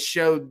then when they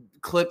showed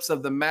clips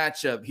of the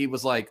matchup, he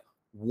was like,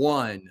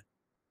 1,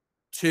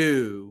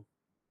 2,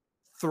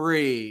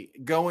 3,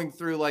 going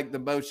through like the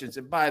motions.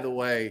 And by the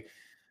way,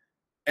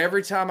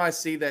 every time I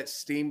see that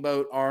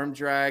Steamboat arm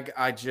drag,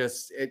 I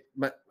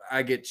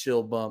get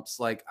chill bumps.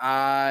 Like,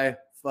 I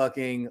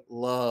fucking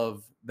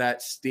love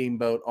that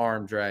Steamboat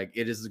arm drag.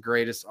 It is the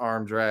greatest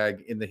arm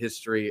drag in the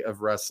history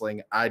of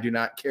wrestling. I do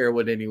not care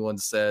what anyone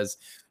says.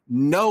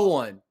 No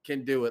one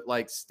can do it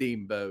like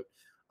Steamboat.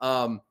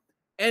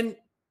 And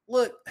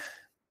look,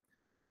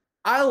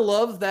 I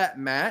love that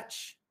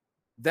match.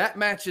 That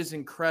match is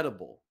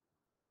incredible.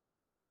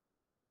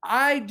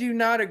 I do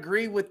not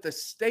agree with the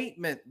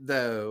statement,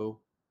 though,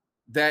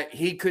 that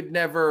he could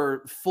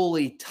never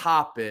fully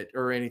top it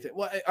or anything.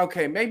 Well,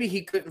 okay, maybe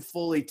he couldn't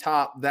fully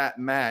top that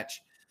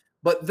match,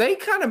 but they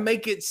kind of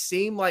make it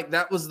seem like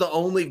that was the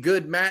only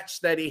good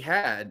match that he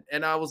had.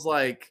 And I was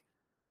like,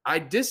 I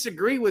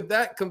disagree with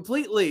that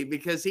completely,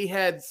 because he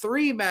had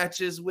 3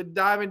 matches with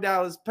Diamond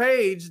Dallas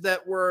Page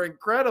that were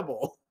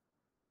incredible.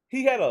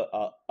 He had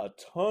a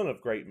ton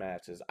of great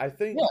matches.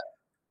 Yeah,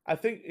 I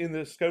think in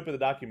the scope of the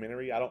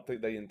documentary, I don't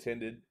think they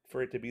intended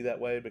for it to be that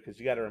way, because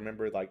you got to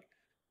remember, like,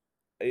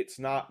 it's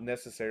not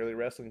necessarily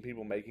wrestling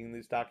people making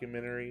this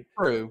documentary,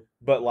 true.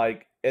 but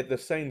like at the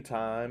same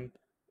time,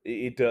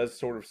 it does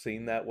sort of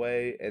seem that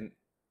way. And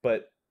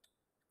but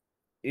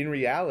in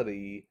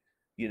reality,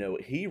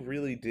 he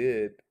really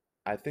did.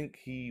 I think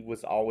he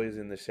was always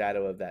in the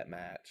shadow of that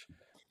match,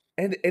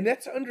 and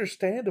that's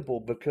understandable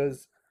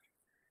because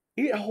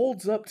it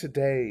holds up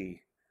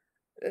today.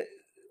 Uh,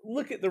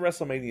 Look at the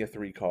WrestleMania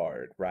 3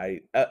 card,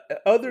 right?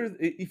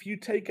 If you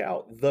take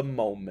out the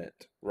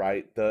moment,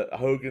 right, the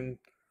Hogan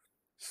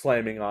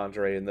slamming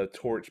Andre and the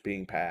torch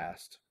being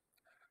passed,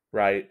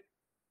 right?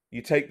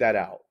 You take that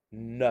out.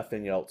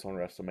 Nothing else on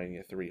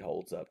WrestleMania 3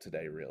 holds up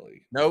today,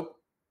 really. Nope.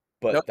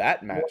 Nope. But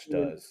that match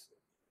does.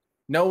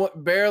 No one,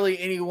 barely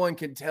anyone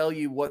can tell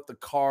you what the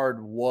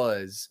card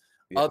was,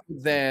 Yeah. other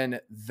than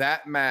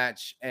that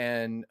match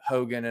and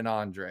Hogan and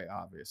Andre,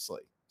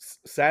 obviously.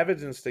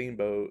 Savage and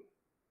Steamboat,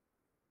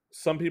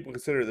 some people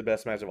consider it the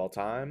best match of all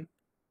time.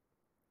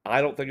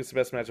 I don't think it's the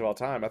best match of all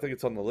time. I think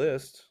it's on the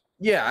list.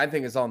 Yeah, I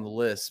think it's on the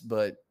list,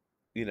 but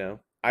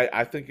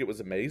I think it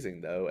was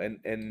amazing though.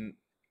 And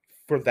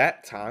for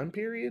that time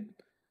period,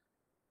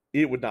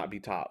 it would not be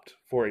topped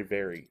for a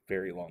very,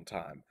 very long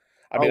time.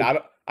 I mean, oh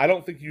I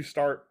don't think you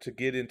start to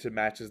get into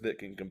matches that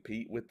can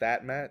compete with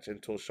that match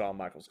until Shawn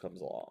Michaels comes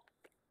along.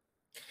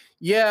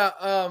 yeah,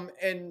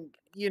 and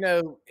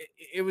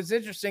it was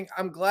interesting.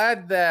 I'm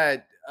glad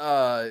that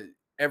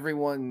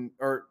everyone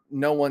or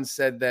no one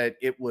said that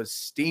it was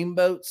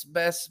Steamboat's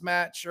best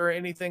match or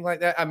anything like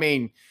that. I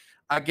mean,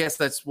 I guess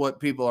that's what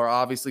people are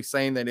obviously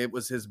saying, that it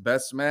was his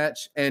best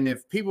match. And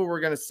if people were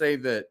going to say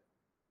that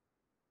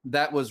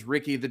that was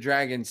Ricky the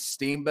Dragon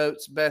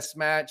Steamboat's best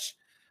match,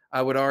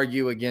 I would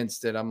argue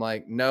against it. I'm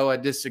like, no, I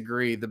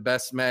disagree. The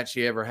best match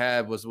he ever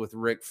had was with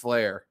Ric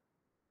Flair.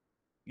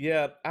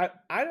 Yeah,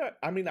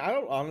 I mean, I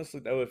don't honestly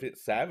know if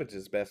it's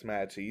Savage's best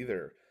match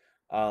either.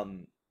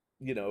 Um,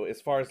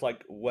 as far as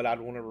like what I'd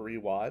want to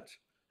rewatch,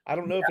 I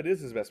don't know if it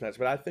is his best match,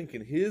 but I think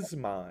in his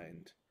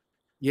mind,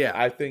 Yeah.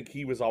 I think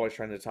he was always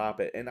trying to top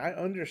it. And I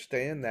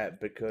understand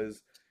that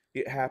because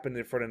it happened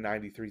in front of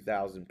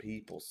 93,000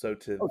 people. So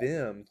to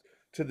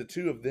the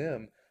two of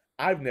them,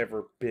 I've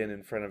never been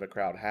in front of a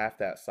crowd half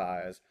that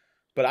size,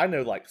 but I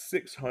know like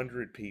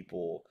 600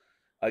 people,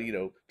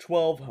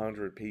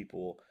 1,200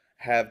 people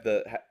have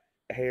the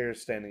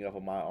hairs standing up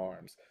on my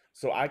arms.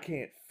 So I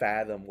can't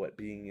fathom what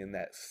being in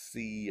that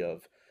sea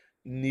of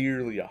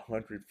nearly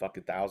 100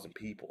 fucking thousand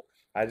people.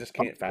 I just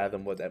can't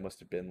fathom what that must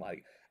have been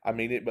like. I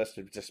mean, it must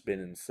have just been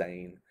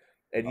insane.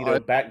 And Uh,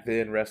 back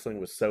then wrestling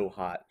was so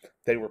hot.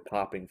 They were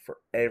popping for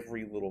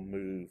every little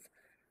move.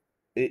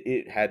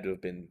 It had to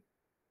have been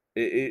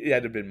it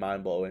had to have been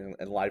mind blowing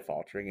and life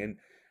altering. And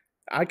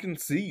I can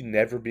see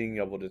never being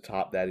able to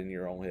top that in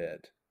your own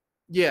head.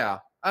 Yeah,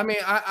 I mean,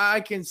 I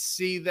can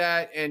see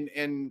that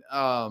and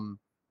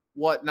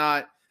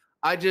whatnot.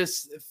 I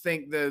just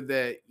think though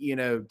that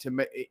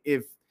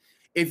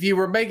if you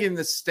were making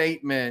the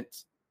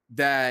statement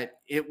that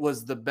it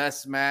was the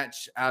best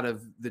match out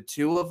of the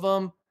two of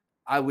them,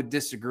 I would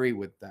disagree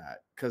with that,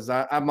 because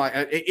I'm like,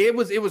 it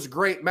was a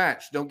great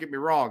match. Don't get me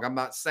wrong. I'm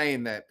not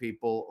saying that,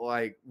 people.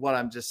 Like, what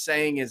I'm just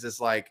saying is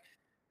like,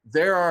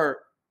 there are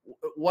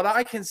what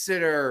I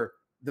consider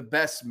the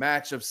best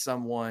match of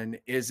someone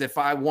is if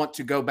I want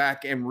to go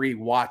back and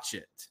rewatch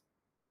it,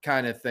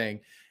 kind of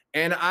thing.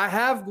 And I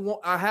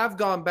have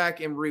gone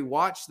back and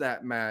rewatched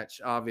that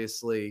match,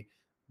 obviously,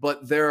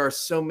 but there are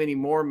so many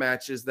more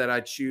matches that I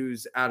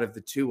choose out of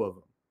the two of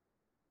them.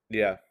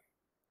 Yeah,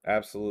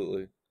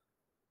 absolutely.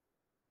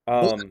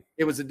 But Um,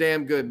 it was a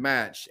damn good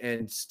match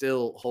and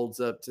still holds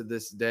up to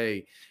this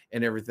day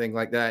and everything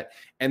like that.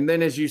 And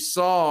then, as you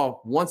saw,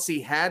 once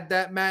he had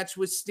that match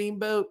with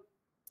Steamboat,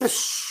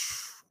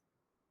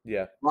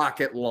 yeah,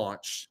 rocket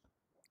launch.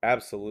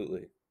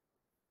 absolutely.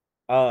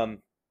 Um,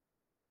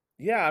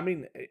 yeah, I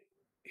mean,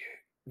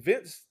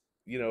 Vince,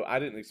 I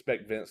didn't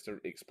expect Vince to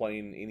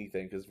explain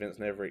anything because Vince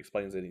never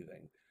explains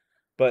anything.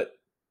 But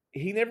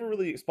he never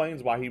really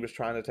explains why he was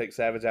trying to take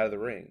Savage out of the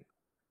ring.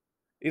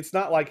 It's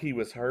not like he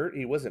was hurt.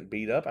 He wasn't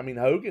beat up. I mean,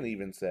 Hogan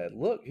even said,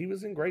 "Look, he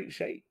was in great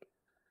shape."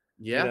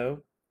 You Yeah,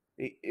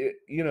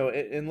 know,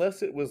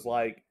 unless it was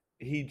like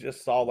he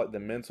just saw like the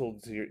mental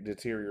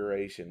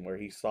deterioration where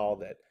he saw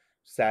that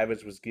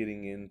Savage was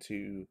getting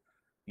into,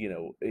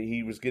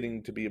 he was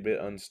getting to be a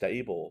bit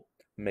unstable,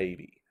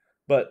 maybe.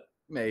 But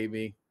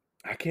maybe.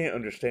 I can't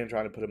understand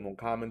trying to put him on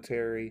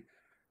commentary.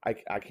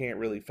 I can't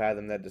really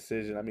fathom that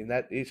decision. I mean,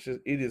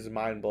 it is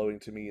mind blowing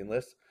to me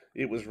unless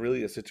it was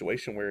really a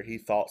situation where he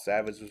thought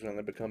Savage was going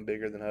to become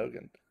bigger than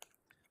Hogan.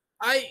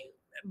 I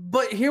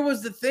but here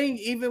was the thing,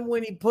 even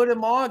when he put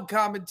him on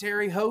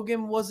commentary,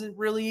 Hogan wasn't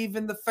really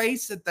even the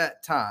face at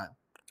that time.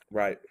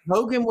 Right.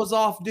 Hogan was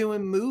off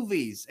doing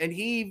movies, and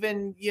he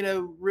even,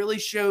 really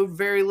showed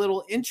very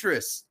little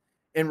interest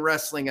in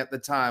wrestling at the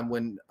time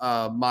when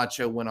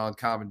Macho went on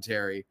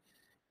commentary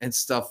and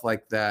stuff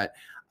like that.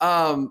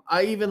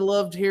 I even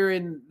loved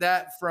hearing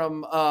that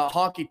from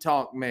Honky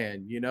Tonk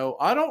Man.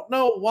 I don't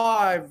know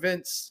why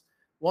Vince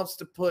wants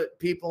to put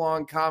people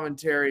on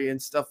commentary and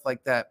stuff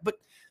like that, but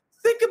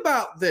think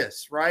about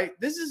this, right?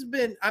 This has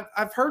been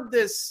I've heard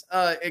this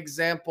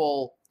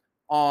example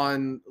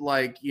on,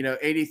 like,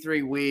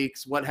 83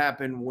 weeks, what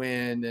happened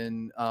when,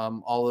 and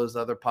all those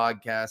other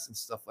podcasts and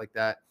stuff like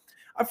that.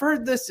 I've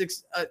heard this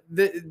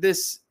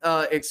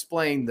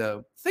explained,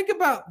 though. Think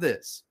about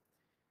this.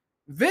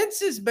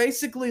 Vince is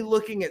basically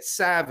looking at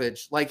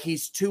Savage like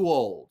he's too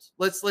old.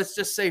 Let's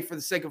just say, for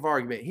the sake of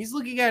argument, he's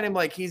looking at him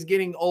like he's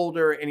getting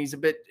older and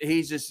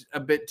he's just a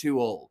bit too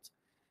old.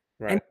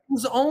 And Right. he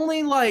was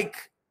only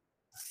like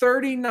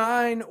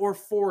 39 or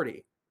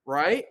 40,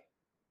 right?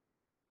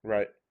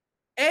 Right.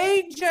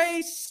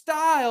 AJ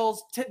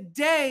Styles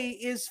today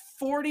is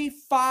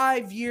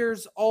 45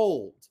 years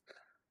old.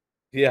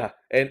 Yeah,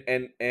 and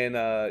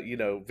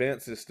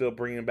Vince is still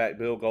bringing back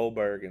Bill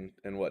Goldberg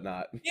and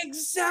whatnot.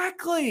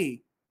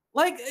 Exactly.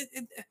 Like,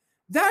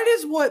 that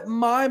is what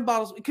mind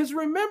boggles, because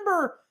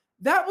remember,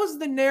 that was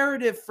the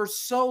narrative for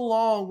so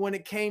long when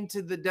it came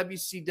to the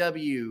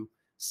WCW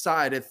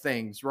side of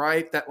things,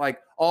 right? That, like,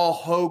 all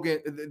Hogan,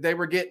 they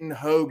were getting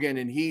Hogan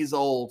and he's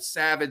old,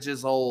 Savage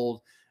is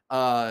old,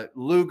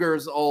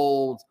 Luger's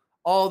old,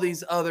 all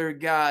these other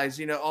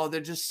guys, oh,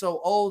 they're just so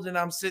old. And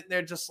I'm sitting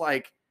there just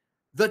like,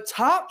 the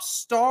top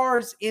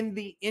stars in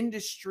the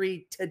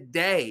industry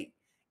today,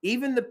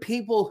 even the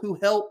people who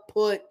helped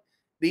put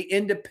the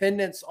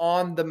independents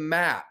on the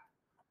map,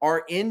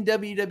 are in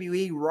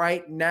WWE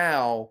right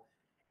now,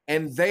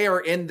 and they are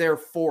in their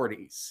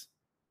 40s.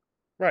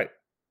 Right.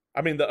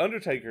 I mean, The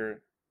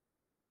Undertaker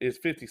is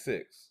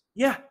 56,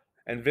 Yeah.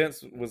 and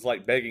Vince was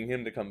like begging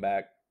him to come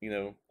back,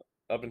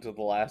 up until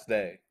the last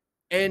day.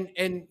 And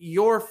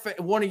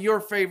one of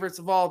your favorites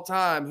of all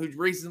time, who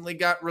recently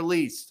got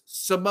released,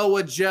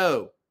 Samoa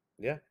Joe.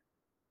 Yeah.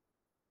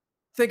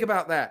 Think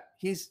about that.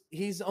 He's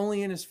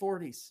only in his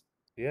 40s.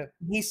 Yeah.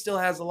 He still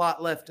has a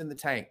lot left in the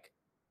tank.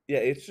 Yeah,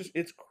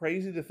 it's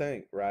crazy to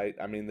think, right?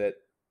 I mean that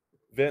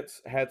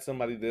Vince had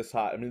somebody this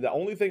hot. I mean, the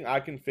only thing I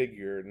can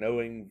figure,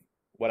 knowing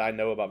what I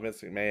know about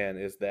Vince McMahon,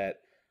 is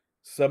that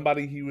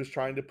somebody he was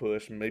trying to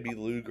push, maybe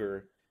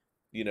Luger,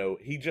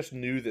 he just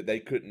knew that they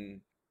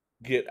couldn't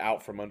get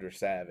out from under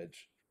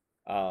Savage.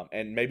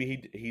 And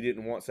maybe he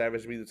didn't want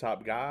Savage to be the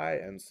top guy,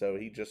 and so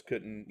he just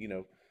couldn't,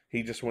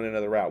 he just went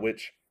another route,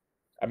 which,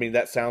 I mean,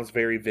 that sounds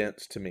very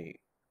Vince to me.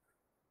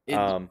 It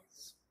Um,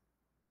 does.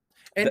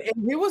 And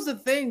here was the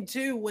thing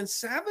too, when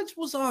Savage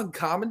was on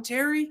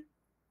commentary,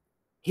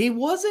 he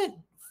wasn't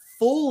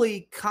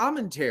fully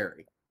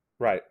commentary.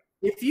 right.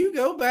 If you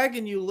go back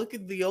and you look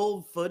at the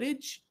old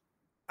footage,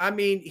 I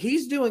mean,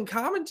 he's doing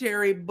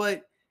commentary,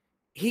 but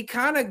he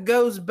kind of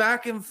goes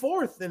back and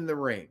forth in the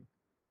ring.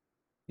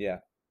 Yeah.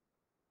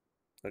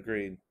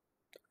 Agreed.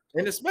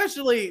 And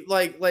especially,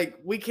 like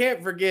we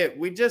can't forget,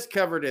 we just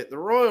covered it. The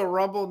Royal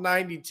Rumble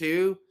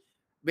 92.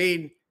 I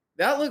mean,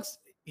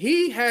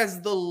 he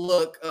has the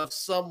look of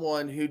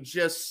someone who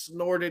just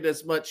snorted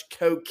as much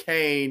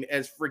cocaine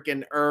as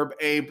freaking Herb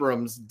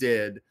Abrams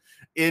did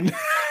in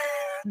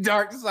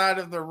Dark Side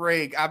of the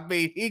Ring. I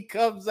mean, he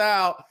comes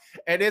out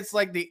and it's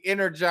like the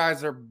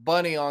Energizer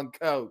Bunny on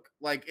coke.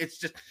 Like, it's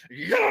just,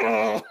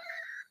 yeah.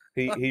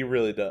 He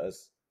really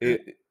does. He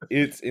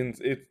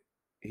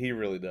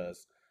really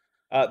does.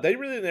 They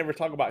really never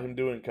talk about him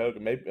doing coke.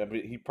 And maybe, I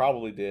mean, he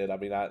probably did. I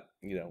mean,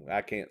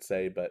 I can't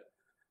say, but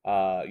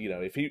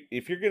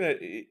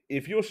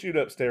if you'll shoot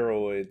up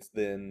steroids,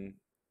 then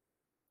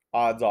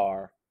odds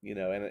are,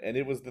 and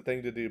it was the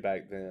thing to do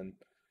back then.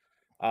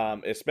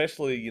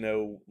 Especially,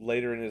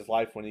 later in his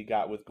life when he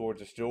got with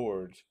Gorgeous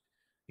George,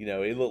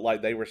 it looked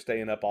like they were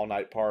staying up all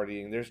night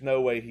partying. There's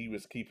no way he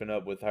was keeping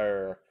up with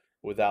her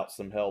without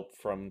some help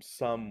from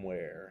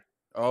somewhere.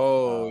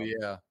 Oh, Um,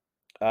 yeah.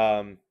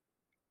 um,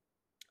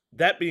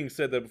 that being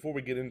said, though, before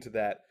we get into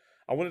that,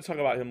 I want to talk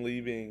about him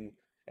leaving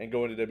and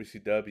going to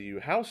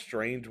WCW. How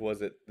strange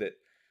was it that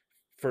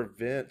for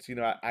Vince,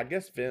 I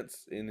guess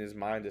Vince in his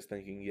mind is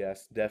thinking,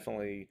 yes,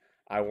 definitely,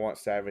 I want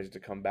Savage to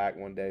come back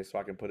one day so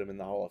I can put him in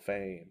the Hall of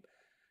Fame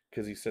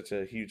because he's such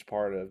a huge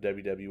part of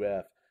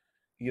WWF.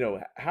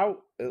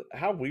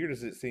 How weird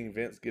is it seeing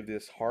Vince give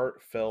this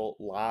heartfelt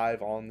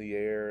live on the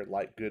air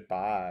like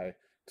goodbye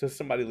to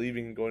somebody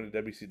leaving and going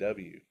to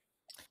WCW?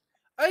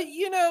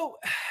 You know,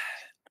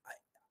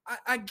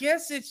 I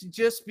guess it's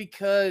just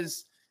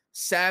because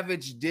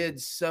Savage did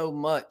so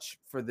much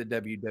for the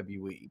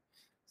WWE.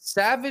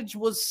 Savage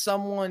was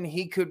someone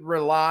he could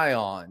rely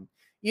on.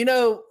 You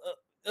know,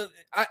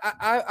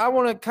 I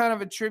want to kind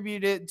of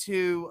attribute it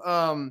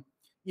to,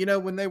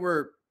 when they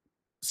were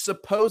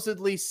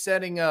supposedly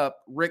setting up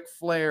Ric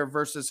Flair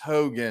versus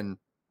Hogan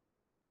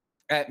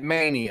at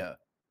Mania,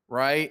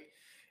 right?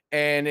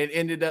 And it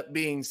ended up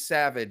being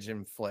Savage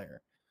and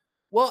Flair.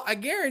 Well, I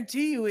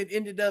guarantee you it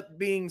ended up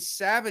being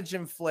Savage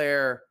and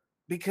Flair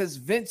because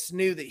Vince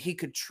knew that he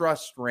could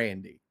trust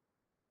Randy,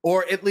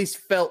 or at least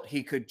felt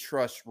he could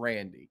trust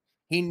Randy.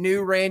 He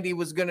knew Randy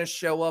was going to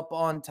show up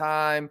on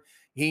time.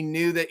 He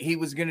knew that he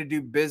was going to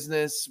do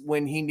business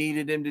when he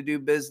needed him to do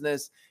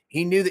business.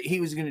 He knew that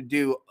he was going to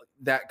do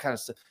that kind of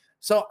stuff.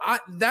 So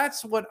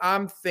that's what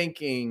I'm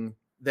thinking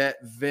that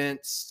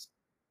Vince,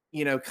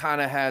 kind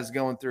of has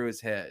going through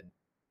his head.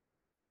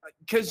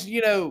 Because,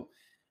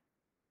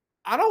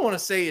 I don't want to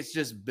say it's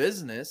just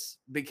business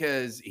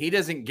because he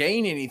doesn't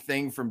gain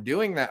anything from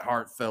doing that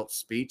heartfelt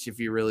speech if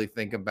you really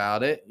think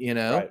about it.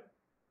 Right.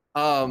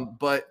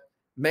 But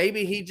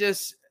maybe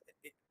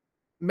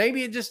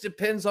maybe it just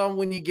depends on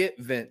when you get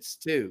Vince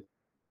too.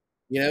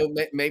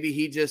 Maybe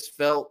he just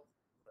felt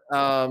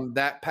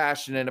that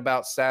passionate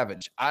about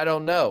Savage. I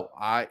don't know.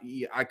 I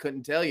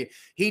couldn't tell you.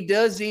 He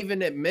does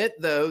even admit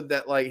though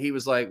that like he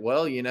was like,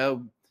 well,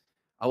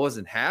 I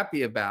wasn't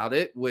happy about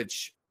it,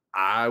 which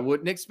I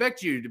wouldn't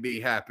expect you to be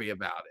happy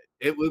about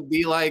it. It would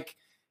be like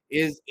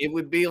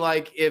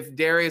if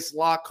Darius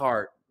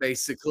Lockhart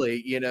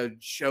basically,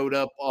 showed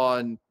up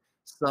on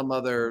some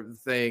other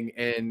thing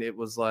and it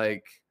was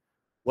like,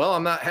 well,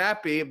 I'm not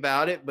happy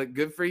about it, but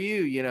good for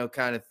you,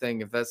 kind of thing.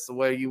 If that's the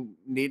way you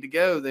need to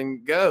go,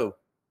 then go.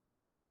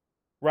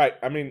 Right.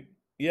 I mean,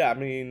 yeah,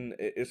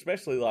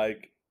 especially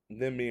like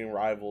them being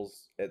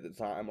rivals at the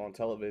time on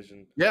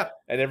television, Yeah.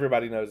 and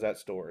everybody knows that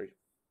story.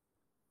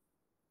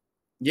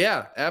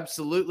 Yeah,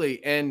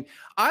 absolutely. And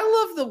I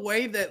love the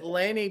way that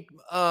Lanny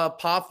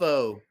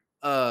Poffo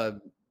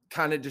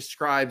kind of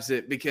describes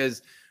it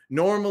because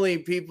normally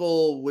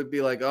people would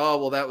be like, oh,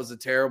 well, that was a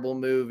terrible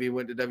move. He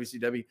went to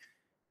WCW.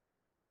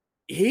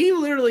 He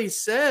literally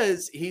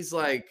says he's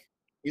like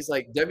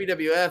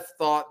WWF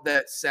thought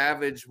that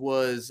Savage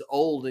was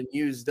old and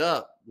used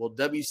up. Well,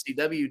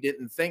 WCW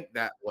didn't think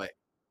that way.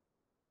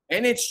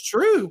 And it's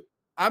true.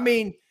 I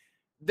mean,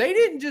 they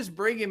didn't just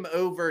bring him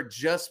over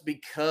just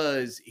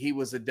because he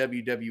was a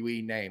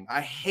WWE name.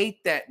 I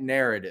hate that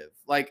narrative.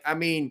 Like, I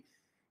mean,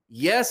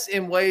 yes,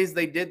 in ways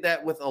they did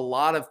that with a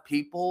lot of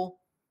people,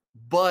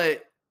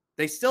 but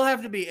they still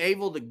have to be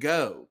able to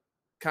go,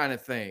 kind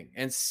of thing.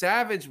 And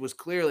Savage was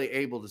clearly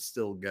able to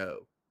still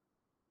go.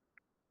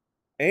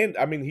 And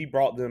he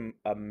brought them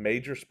a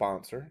major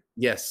sponsor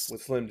Yes.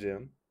 with Slim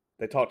Jim.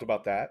 They talked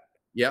about that.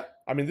 Yep.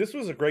 This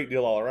was a great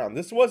deal all around.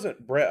 This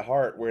wasn't Bret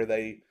Hart where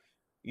they,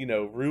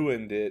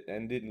 ruined it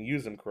and didn't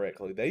use him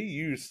correctly. They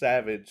used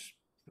Savage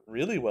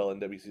really well in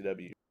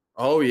WCW.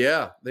 Oh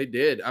yeah, they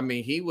did. I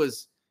mean, he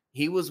was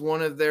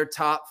one of their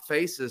top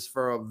faces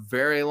for a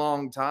very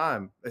long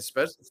time,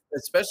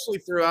 especially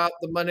throughout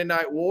the Monday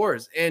Night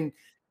Wars. And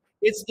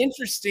it's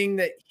interesting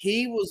that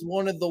he was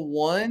one of the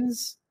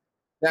ones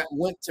that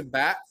went to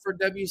bat for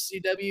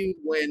WCW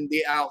when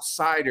the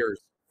Outsiders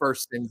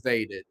first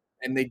invaded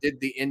and they did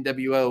the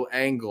NWO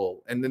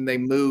angle and then they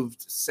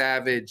moved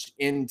Savage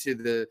into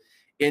the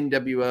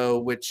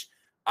NWO, which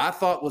I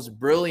thought was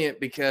brilliant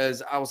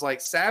because I was like,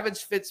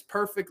 Savage fits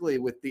perfectly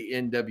with the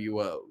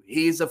NWO.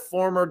 He's a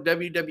former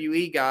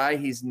WWE guy.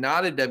 He's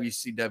not a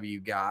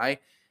WCW guy,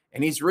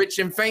 and he's rich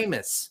and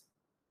famous.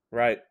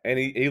 Right. And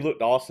he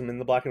looked awesome in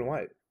the black and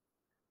white.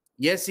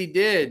 Yes, he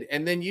did.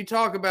 And then you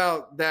talk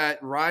about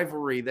that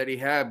rivalry that he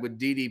had with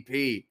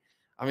DDP.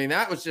 I mean,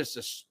 that was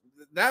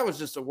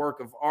just a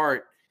work of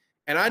art.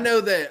 And I know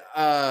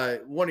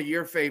that one of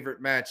your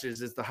favorite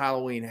matches is the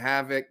Halloween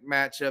Havoc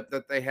matchup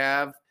that they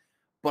have,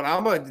 but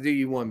I'm going to do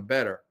you one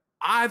better.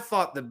 I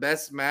thought the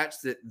best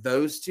match that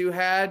those two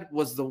had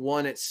was the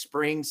one at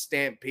Spring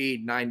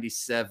Stampede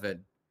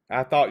 97.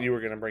 I thought you were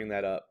going to bring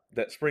that up.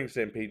 That Spring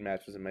Stampede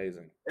match was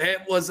amazing. It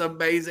was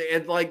amazing.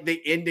 And like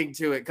the ending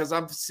to it, because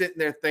I'm sitting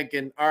there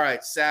thinking, all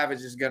right,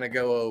 Savage is going to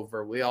go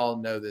over. We all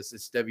know this.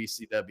 It's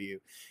WCW.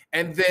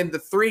 And then the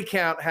 3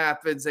 count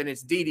happens and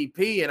it's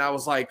DDP. And I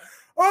was like,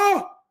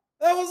 oh,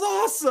 that was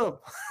awesome.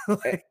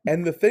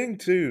 And the thing,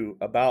 too,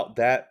 about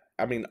that,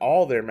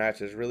 all their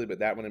matches really, but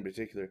that one in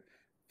particular,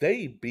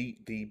 they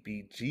beat the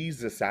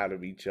bejesus out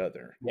of each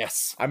other.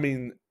 Yes.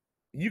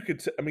 You could,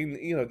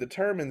 the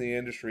term in the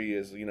industry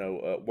is,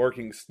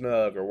 working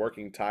snug or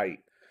working tight.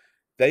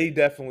 They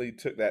definitely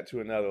took that to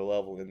another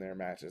level in their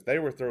matches. They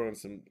were throwing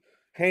some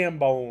ham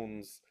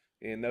bones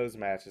in those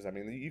matches. I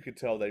mean, you could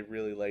tell they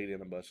really laid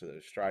in a bunch of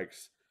those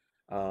strikes.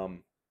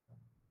 Um,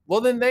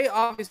 Well, then they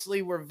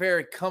obviously were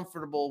very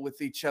comfortable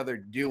with each other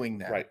doing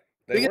that. right,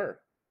 they Because were.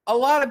 a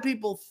lot of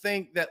people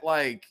think that,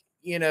 like,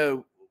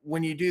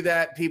 when you do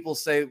that, people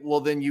say, well,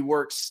 then you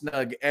work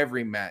snug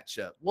every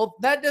matchup. Well,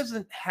 that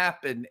doesn't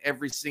happen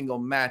every single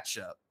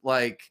matchup.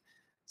 Like,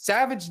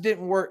 Savage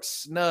didn't work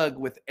snug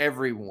with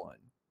everyone,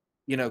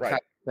 kind Right, of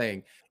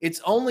thing.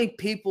 It's only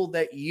people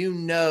that you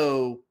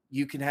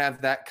can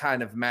have that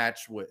kind of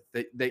match with,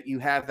 that you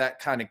have that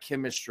kind of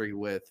chemistry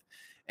with.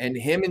 And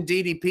him and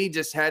DDP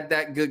just had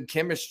that good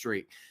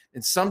chemistry.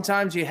 And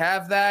sometimes you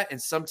have that,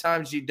 and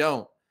sometimes you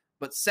don't.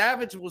 But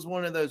Savage was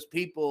one of those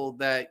people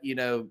that, you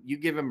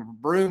give him a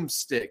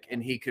broomstick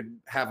and he could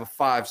have a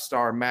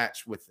 5-star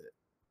match with it.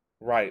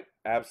 right,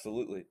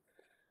 absolutely.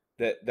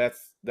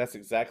 That's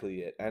exactly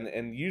it.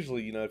 And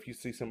usually, if you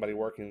see somebody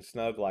working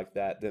snug like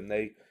that, then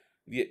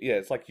yeah,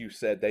 it's like you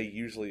said, they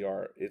usually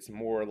are. It's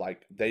more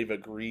like they've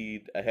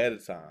agreed ahead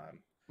of time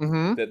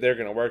Mm-hmm. that they're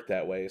going to work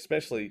that way,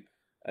 especially,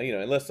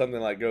 unless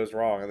something like goes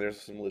wrong and there's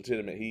some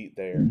legitimate heat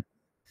there.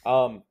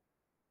 Um,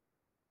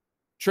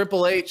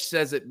 Triple H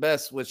says it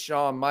best with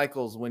Shawn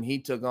Michaels when he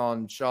took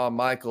on Shawn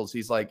Michaels.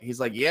 He's like,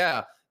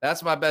 yeah,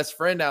 that's my best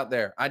friend out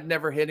there. I'd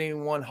never hit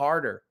anyone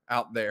harder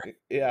out there.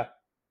 yeah.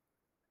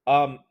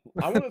 I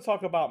want to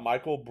talk about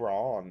Michael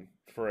Braun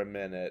for a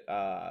minute.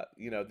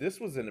 This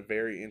was in a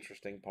very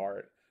interesting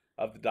part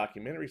of the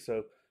documentary.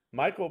 So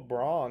Michael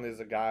Braun is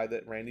a guy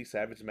that Randy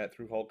Savage met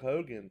through Hulk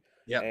Hogan,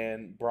 Yep.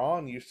 and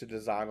Braun used to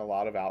design a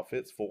lot of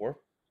outfits for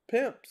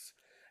pimps.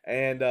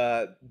 And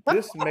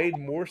this made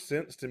more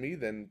sense to me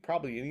than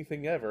probably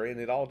anything ever, and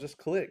it all just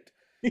clicked.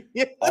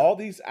 Yeah. All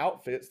these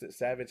outfits that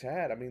Savage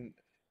had, I mean,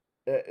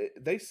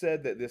 they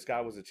said that this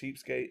guy was a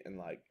cheapskate and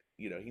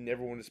he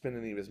never wanted to spend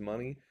any of his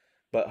money.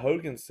 But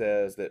Hogan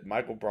says that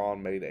Michael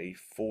Braun made a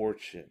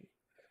fortune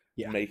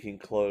Yeah. making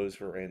clothes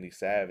for Randy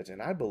Savage,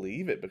 and I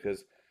believe it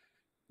because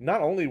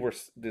not only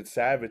did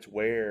Savage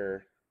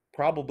wear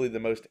probably the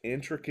most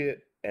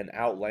intricate and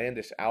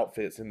outlandish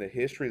outfits in the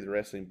history of the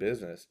wrestling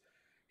business,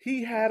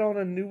 he had on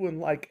a new one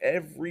like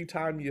every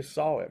time you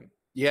saw him.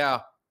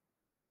 Yeah.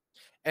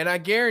 And I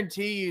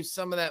guarantee you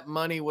some of that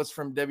money was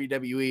from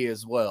WWE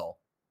as well.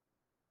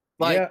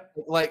 Like, Yeah,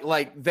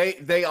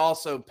 they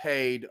also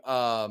paid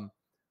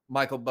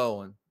Michael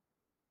Bowen.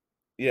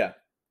 yeah,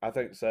 I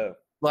think so.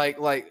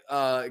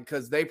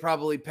 Because they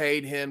probably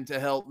paid him to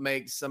help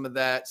make some of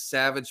that.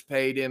 Savage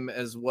paid him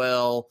as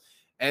well.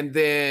 And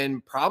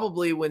then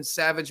probably when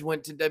Savage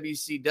went to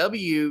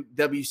WCW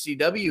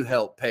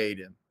helped paid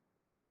him.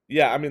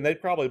 Yeah, I mean, they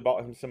probably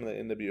bought him some of the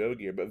NWO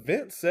gear, but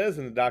Vince says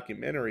in the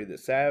documentary that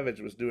Savage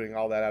was doing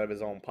all that out of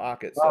his own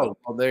pocket. Oh,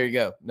 well, there you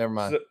go. Never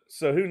mind.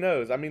 So who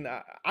knows? I mean,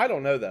 I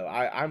don't know though.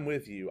 I'm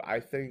with you.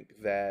 I think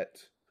that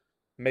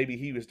maybe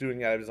he was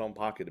doing it out of his own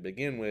pocket to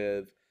begin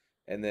with,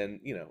 and then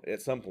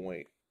at some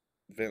point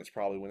Vince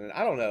probably went in.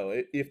 I don't know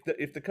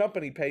if the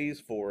company pays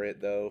for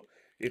it though,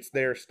 it's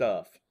their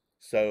stuff.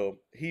 So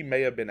he may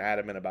have been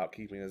adamant about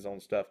keeping his own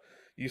stuff.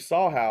 You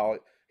saw how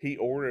he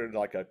ordered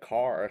like a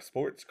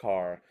sports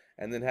car,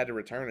 and then had to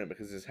return it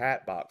because his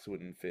hat box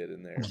wouldn't fit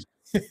in there.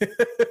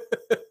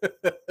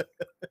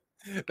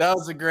 That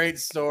was a great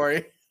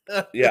story.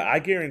 Yeah, I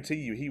guarantee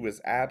you he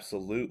was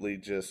absolutely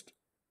just,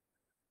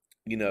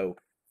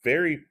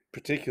 very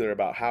particular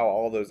about how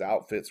all those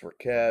outfits were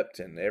kept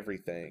and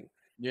everything.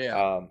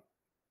 Yeah. Um,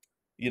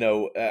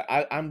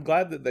 I'm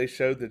glad that they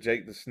showed the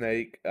Jake the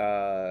Snake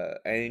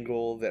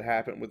angle that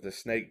happened with the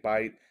snake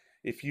bite.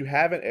 If you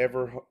haven't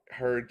ever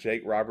heard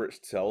Jake Roberts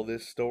tell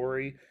this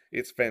story,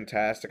 it's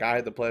fantastic. I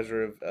had the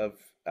pleasure of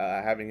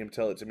having him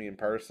tell it to me in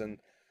person.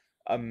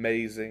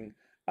 Amazing,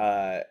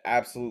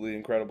 absolutely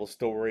incredible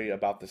story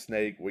about the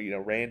snake. Where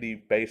Randy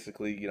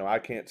basically, I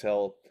can't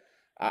tell.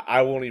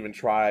 I won't even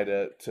try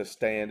to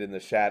stand in the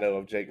shadow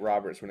of Jake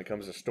Roberts when it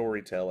comes to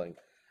storytelling,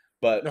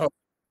 but No.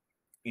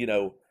 you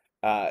know,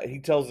 he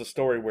tells a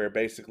story where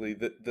basically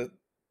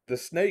the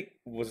snake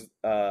was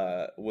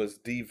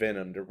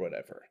devenomed or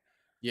whatever.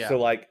 Yeah. So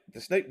like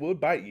the snake would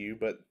bite you,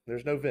 but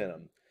there's no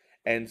venom.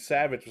 And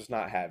Savage was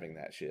not having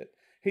that shit.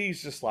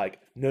 He's just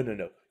like, no, no,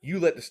 no. You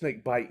let the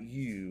snake bite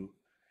you.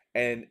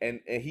 And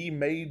he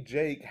made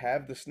Jake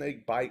have the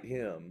snake bite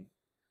him.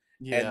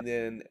 Yeah. And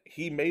then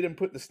he made him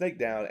put the snake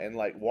down and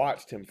like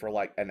watched him for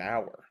like an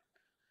hour.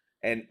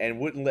 And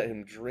wouldn't let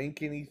him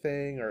drink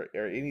anything or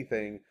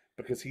anything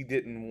because he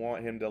didn't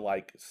want him to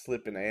like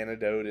slip an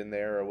antidote in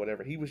there or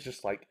whatever. He was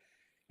just like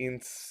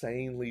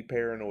insanely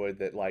paranoid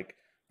that like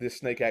this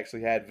snake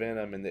actually had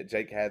venom and that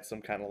Jake had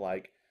some kind of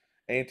like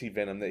anti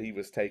venom that he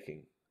was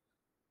taking.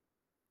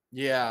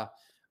 Yeah.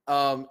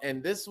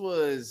 And this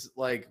was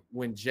like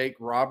when Jake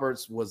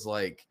Roberts was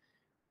like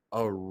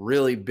a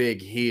really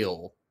big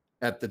heel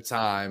at the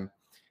time.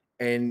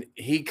 And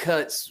he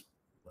cuts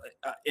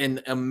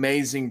an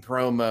amazing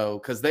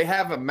promo because they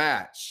have a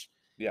match.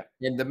 Yeah.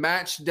 And the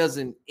match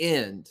doesn't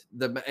end.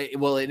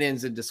 It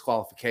ends in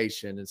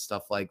disqualification and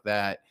stuff like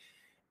that.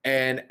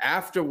 And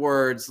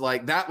afterwards,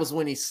 like that was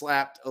when he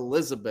slapped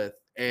Elizabeth.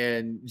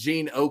 and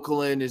Gene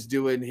Okerlund is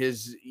doing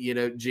his,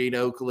 Gene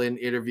Okerlund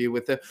interview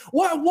with him.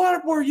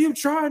 What were you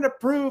trying to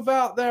prove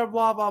out there?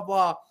 Blah, blah,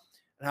 blah.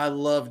 And I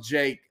love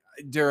Jake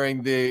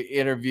during the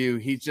interview.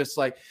 He's just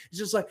like,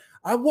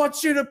 I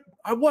want you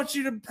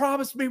to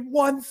promise me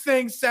one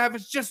thing,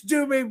 Savage. Just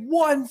do me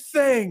one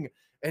thing.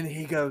 And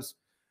he goes,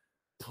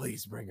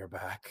 please bring her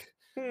back.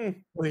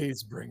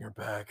 Please bring her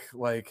back.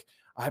 Like,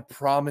 I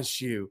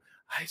promise you,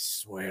 I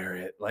swear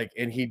it. Like,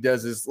 and he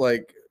does this,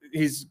 like,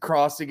 he's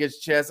crossing his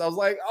chest. I was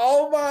like,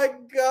 oh my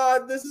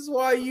God, this is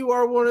why you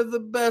are one of the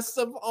best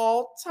of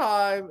all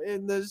time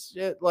in this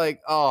shit.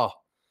 Like, oh,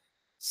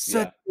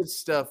 such good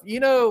stuff. You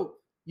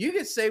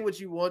can say what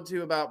you want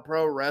to about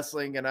pro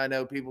wrestling, and I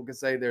know people can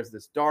say there's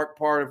this dark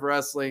part of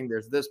wrestling,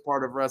 there's this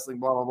part of wrestling,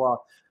 blah, blah, blah.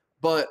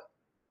 But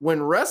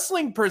when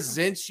wrestling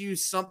presents you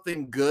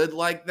something good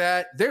like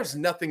that, there's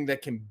nothing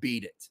that can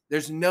beat it.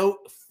 There's no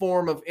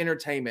form of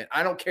entertainment.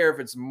 I don't care if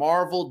it's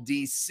Marvel,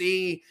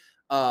 DC,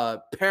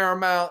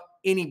 Paramount,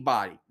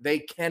 anybody. They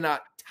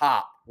cannot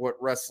top what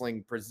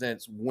wrestling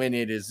presents when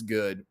it is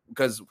good.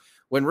 Because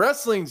when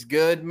wrestling's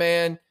good,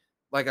 man,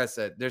 like I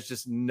said, there's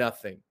just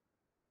nothing.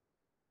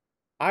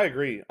 I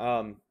agree.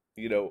 I'll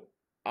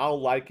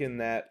liken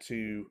that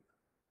to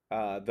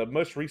the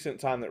most recent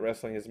time that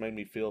wrestling has made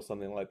me feel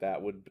something like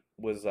that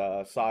was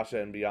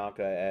Sasha and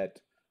Bianca at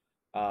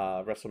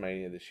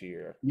WrestleMania this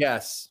year.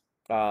 Yes.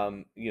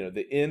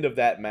 The end of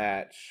that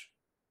match,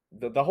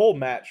 the whole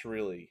match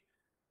really,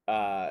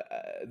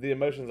 the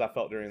emotions I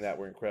felt during that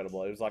were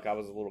incredible. It was like I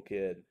was a little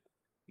kid,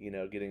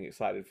 getting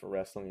excited for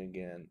wrestling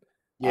again.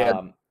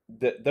 Yeah.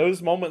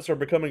 Those moments are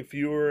becoming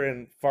fewer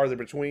and farther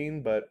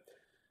between, but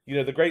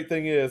the great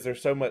thing is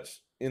there's so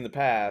much in the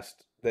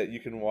past that you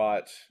can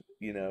watch,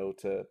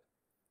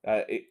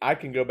 I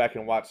can go back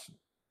and watch,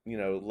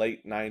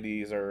 late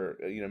 90s or,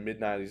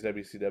 mid 90s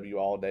WCW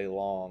all day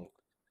long.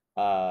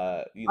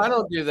 I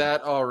don't do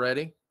that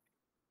already.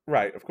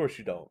 Right. Of course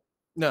you don't.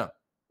 No.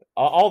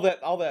 All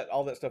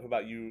that stuff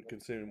about you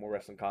consuming more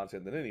wrestling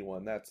content than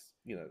anyone. That's,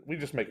 we're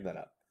just making that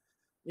up.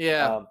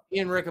 Yeah.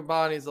 Ian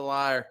Riccaboni's a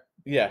liar.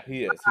 Yeah,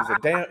 he is.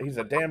 He's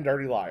a damn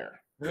dirty liar.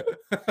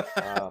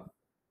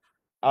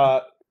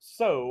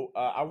 So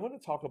I want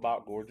to talk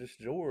about Gorgeous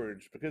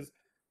George because,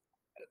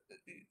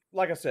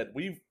 like I said,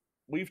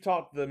 we've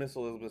talked the Miss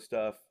Elizabeth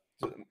stuff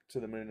to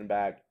the moon and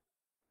back.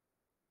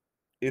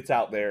 It's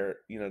out there,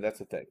 that's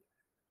the thing.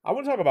 I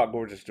want to talk about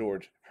Gorgeous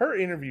George. Her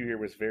interview here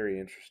was very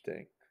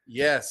interesting.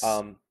 Yes.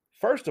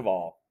 First of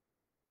all,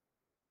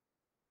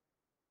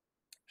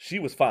 she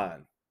was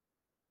fine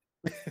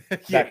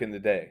back in the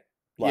day.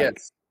 Like,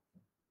 yes.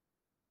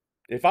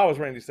 If I was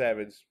Randy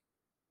Savage,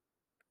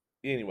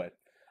 anyway.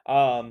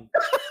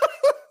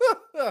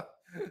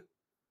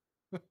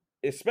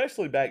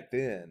 Especially back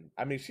then.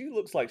 I mean, she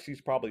looks like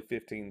she's probably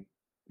 15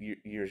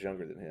 years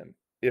younger than him,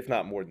 if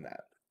not more than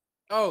that.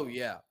 Oh,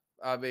 yeah.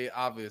 I mean,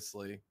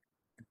 obviously.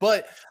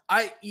 But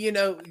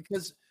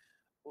because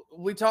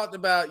we talked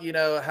about,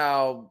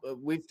 how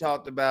we've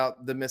talked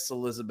about the Miss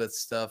Elizabeth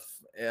stuff,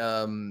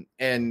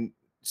 and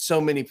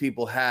so many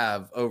people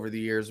have over the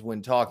years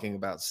when talking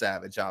about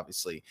Savage,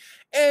 obviously.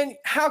 And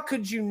how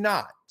could you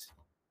not?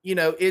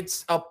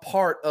 It's a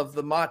part of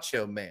the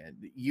Macho Man.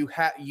 You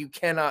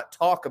cannot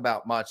talk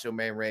about Macho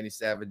Man Randy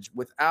Savage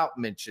without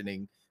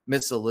mentioning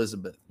Miss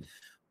Elizabeth.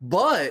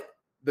 But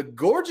the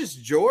Gorgeous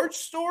George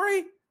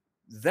story,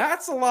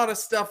 that's a lot of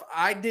stuff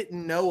I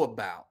didn't know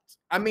about.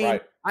 I mean,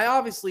 right. I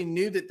obviously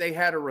knew that they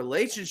had a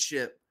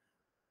relationship,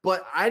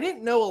 but I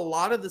didn't know a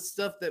lot of the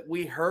stuff that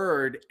we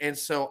heard. And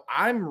so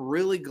I'm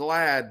really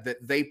glad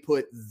that they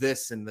put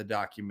this in the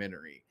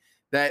documentary.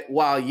 That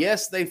while,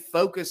 yes, they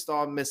focused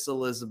on Miss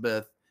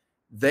Elizabeth,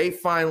 we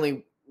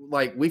finally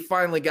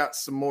got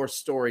some more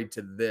story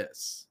to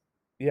this.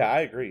 Yeah,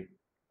 I agree.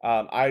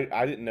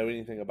 I didn't know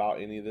anything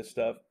about any of this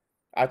stuff.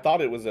 I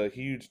thought it was a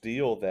huge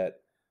deal that,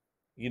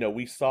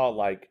 we saw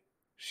like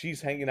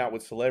she's hanging out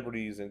with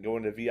celebrities and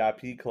going to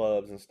VIP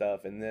clubs and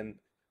stuff. And then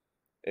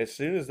as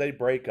soon as they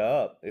break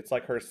up, it's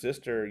like her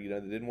sister,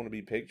 that didn't want to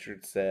be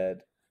pictured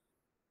said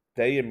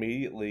they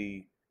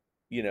immediately,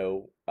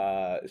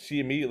 she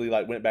immediately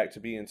like went back to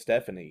being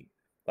Stephanie.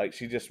 Like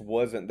she just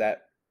wasn't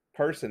that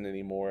person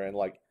anymore. And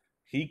like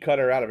he cut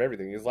her out of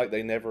everything. It's like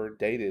they never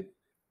dated.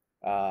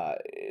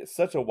 It's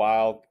such a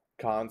wild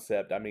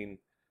concept. I mean,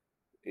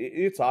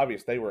 it's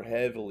obvious they were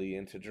heavily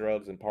into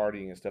drugs and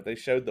partying and stuff. They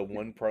showed the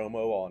one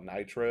promo on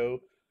Nitro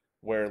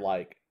where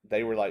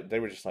they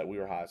were just like, we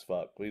were high as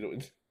fuck. We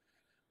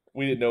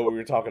didn't know what we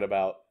were talking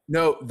about.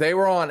 No, they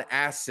were on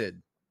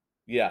acid.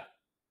 Yeah.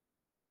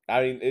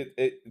 I mean,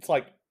 it's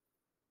like,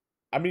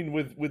 I mean,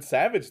 with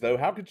Savage though,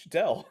 how could you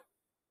tell?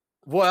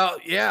 Well,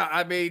 yeah,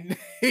 I mean,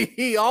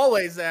 he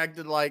always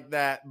acted like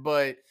that,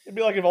 but it'd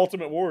be like if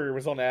Ultimate Warrior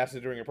was on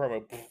acid during a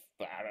promo.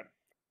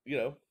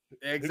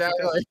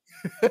 Exactly.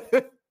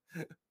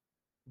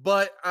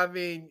 But I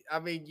mean,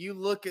 you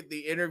look at the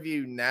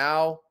interview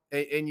now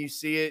and you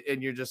see it,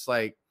 and you're just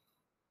like,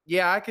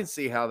 yeah, I can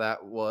see how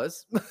that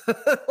was.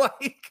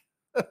 Like,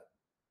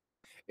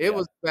 it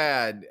was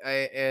bad,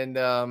 and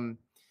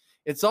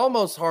It's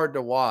almost hard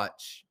to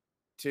watch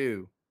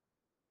too.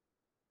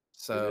 It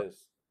So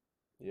is.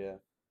 Yeah.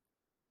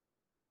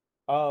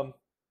 Um.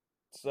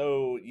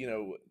 So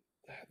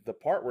the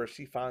part where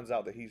she finds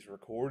out that he's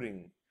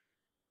recording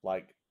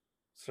like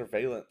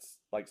surveillance,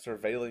 like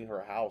surveilling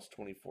her house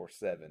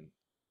 24/7.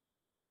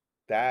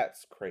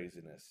 That's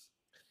craziness.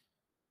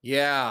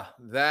 yeah,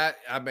 that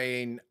I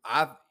mean,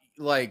 I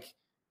like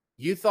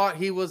you thought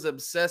he was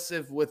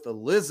obsessive with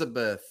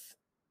Elizabeth.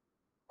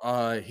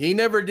 He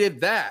never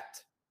did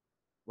that.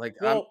 Like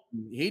Well,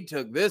 he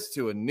took this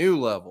to a new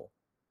level.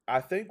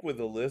 I think with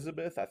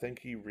Elizabeth, I think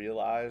he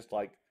realized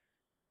like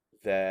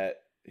that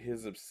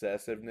his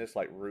obsessiveness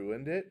like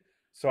ruined it.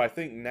 So I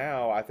think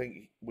now, I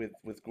think with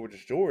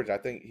Gorgeous George, I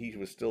think he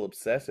was still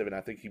obsessive, and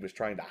I think he was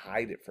trying to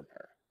hide it from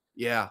her.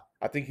 Yeah.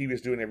 I think he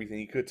was doing everything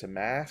he could to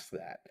mask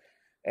that,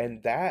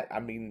 and that, I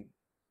mean,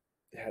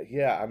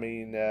 yeah, I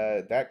mean,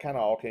 that kind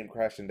of all came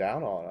crashing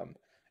down on him,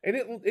 and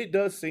it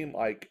does seem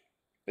like,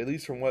 at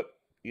least from what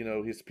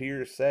his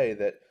peers say,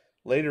 that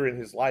later in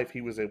his life he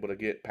was able to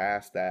get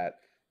past that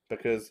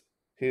because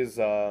his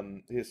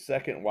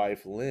second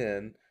wife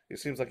Lynn, it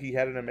seems like he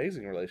had an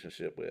amazing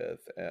relationship with,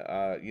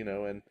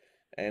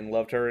 and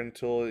loved her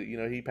until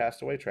he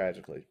passed away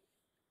tragically.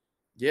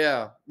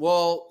 Yeah.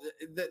 Well,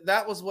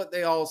 that was what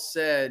they all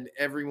said.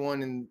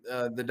 Everyone in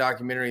the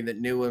documentary that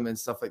knew him and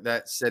stuff like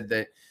that said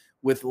that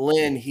with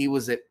Lynn, he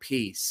was at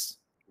peace.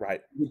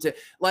 Right.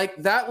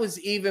 Like that was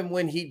even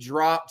when he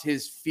dropped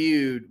his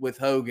feud with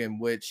Hogan,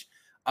 which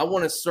I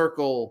want to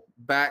circle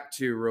back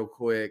to real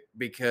quick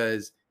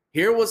because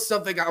here was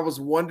something I was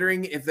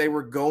wondering if they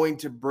were going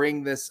to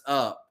bring this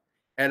up.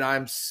 And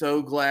I'm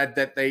so glad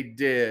that they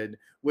did,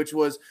 which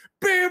was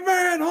Be a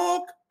Man,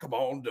 Hulk. Come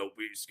on, don't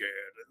be scared.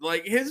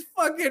 Like his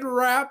fucking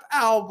rap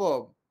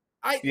album.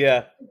 I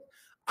Yeah.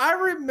 I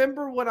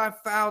remember when I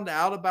found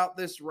out about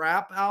this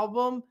rap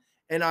album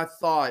and I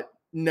thought,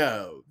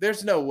 no,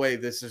 there's no way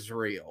this is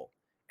real.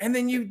 And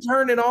then you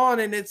turn it on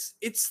and it's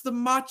the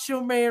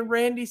Macho Man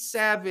Randy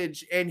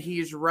Savage and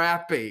he's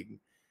rapping.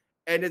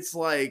 And it's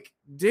like,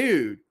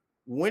 dude,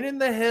 when in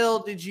the hell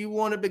did you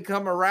want to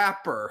become a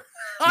rapper?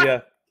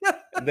 Yeah.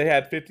 They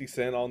had 50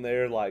 Cent on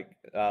there, like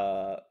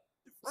Right?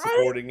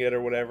 supporting it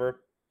or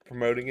whatever,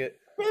 promoting it.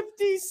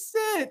 50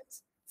 Cent.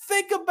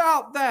 Think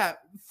about that.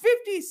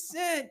 50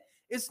 Cent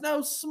is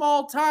no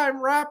small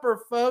time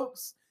rapper,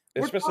 folks.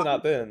 We're Especially talking,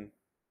 not then.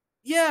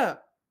 yeah,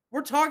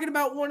 we're talking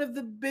about one of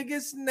the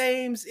biggest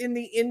names in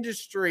the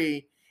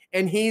industry,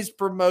 and he's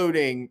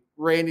promoting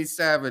Randy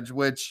Savage,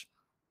 which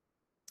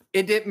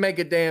it didn't make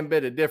a damn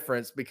bit of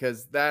difference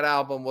because that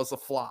album was a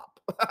flop.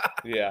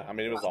 Yeah, I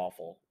mean it was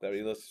awful. I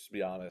mean, let's just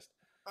be honest.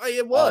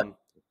 It was. Um,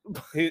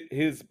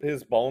 his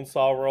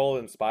Bonesaw role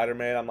in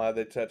Spider-Man, I'm glad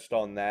they touched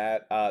on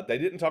that. They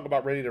didn't talk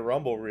about Ready to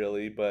Rumble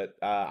really, but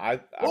I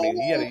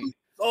mean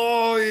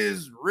Oh,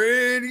 is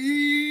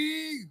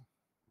ready.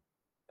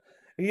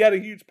 he had a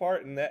huge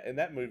part in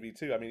that movie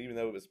too. I mean, even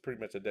though it was pretty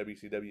much a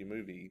WCW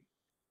movie.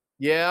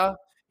 Yeah.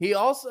 He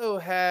also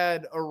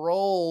had a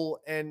role,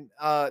 and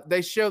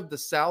they showed the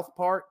South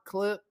Park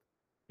clip,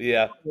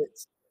 Yeah,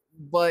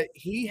 but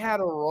he had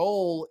a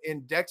role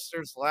in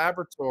Dexter's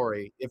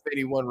Laboratory, if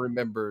anyone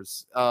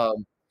remembers.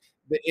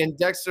 In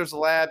Dexter's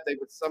Lab, they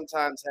would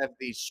sometimes have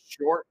these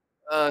short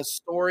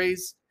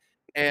stories,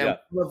 and yeah.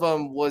 one of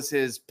them was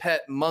his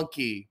pet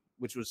monkey,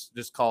 which was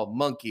just called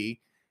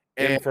Monkey.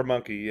 M And for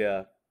Monkey.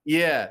 Yeah,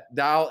 yeah,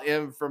 dial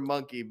M for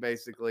monkey,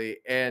 basically.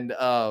 And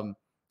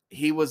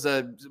he was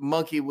a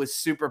monkey with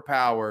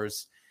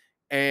superpowers,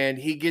 and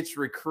he gets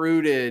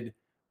recruited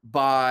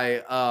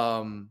by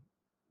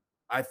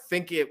I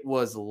think it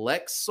was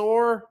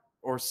Lexor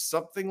or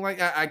something like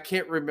I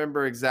can't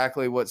remember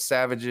exactly what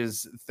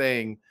Savage's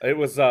thing. it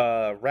was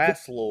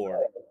Rasslor.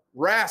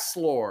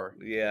 Rasslor.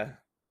 Yeah,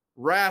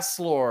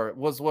 Rasslor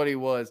was what he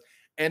was.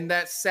 And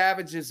that's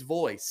Savage's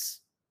voice.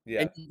 And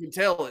yeah, you can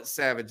tell it's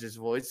Savage's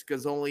voice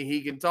because only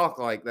he can talk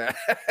like that.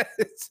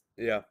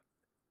 yeah.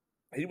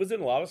 He was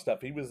in a lot of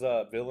stuff. He was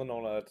a villain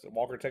on a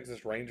Walker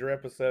Texas Ranger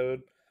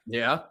episode.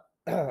 Yeah.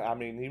 I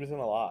mean, he was in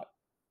a lot.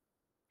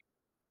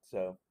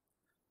 So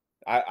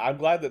I'm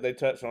glad that they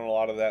touched on a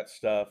lot of that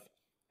stuff.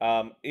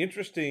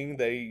 Interesting,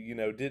 they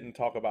didn't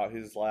talk about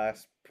his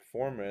last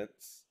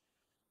performance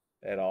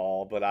at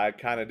all, but I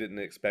kind of didn't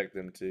expect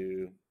them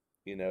to,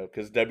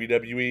 because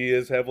WWE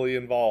is heavily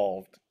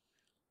involved.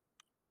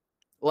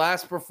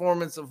 Last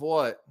performance of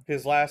what?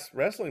 His last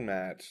wrestling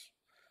match,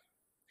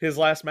 his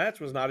last match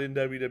was not in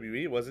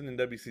WWE. It wasn't in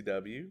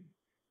WCW.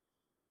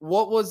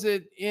 What was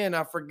it in?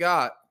 I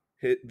forgot.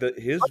 His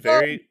Oh,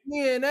 very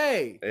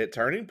TNA. at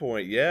Turning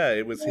Point, yeah,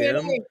 it was him.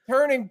 TNA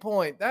Turning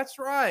Point. That's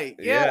right.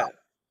 Yeah. Yeah.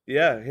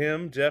 Yeah,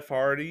 him, Jeff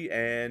Hardy,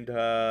 and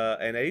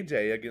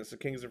AJ against the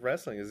Kings of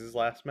Wrestling is his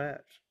last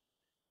match.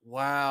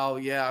 Wow.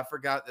 Yeah. I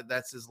forgot that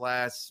that's his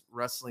last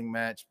wrestling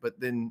match. But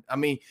then, I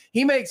mean,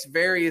 he makes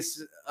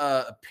various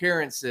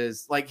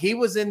appearances. Like he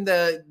was in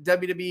the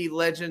WWE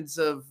Legends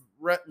of,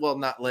 well,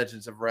 not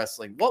Legends of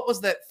Wrestling. What was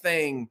that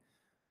thing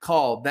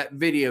called? That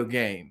video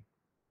game?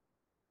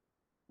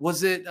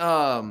 Was it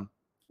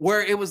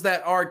where it was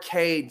that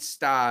arcade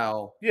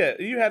style. Yeah,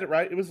 you had it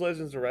right. It was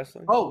Legends of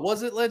Wrestling. Oh,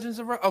 was it Legends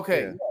of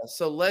Okay, Yeah. yeah.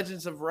 So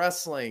Legends of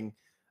Wrestling,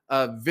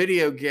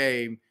 video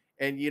game,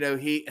 and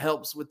he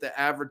helps with the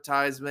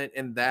advertisement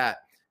and that.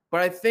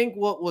 But I think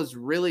what was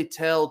really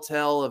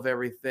telltale of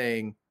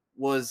everything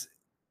was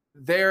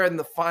there in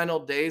the final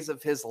days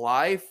of his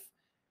life,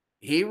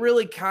 he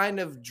really kind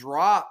of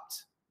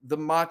dropped the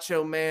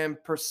Macho Man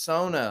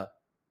persona,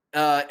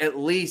 at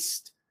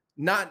least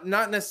not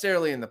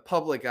necessarily in the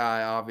public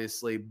eye,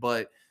 obviously,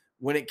 but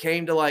when it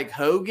came to like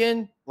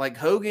Hogan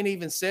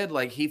even said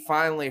like he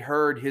finally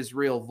heard his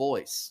real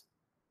voice.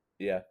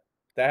 Yeah.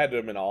 That had to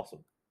have been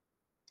awesome.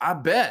 I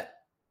bet.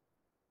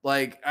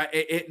 Like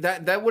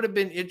that would have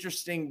been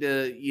interesting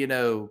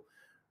to,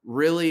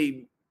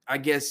 really, I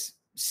guess,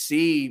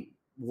 see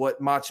what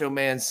Macho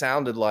Man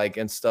sounded like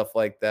and stuff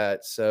like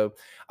that. So,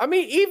 I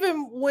mean,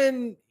 even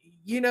when,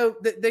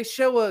 they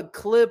show a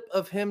clip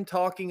of him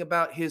talking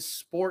about his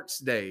sports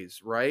days,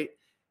 right?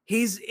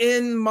 He's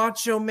in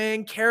Macho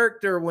Man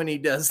character when he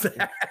does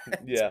that.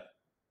 Yeah.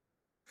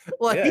 Yeah,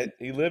 Like,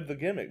 he lived the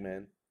gimmick,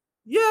 man.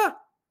 yeah.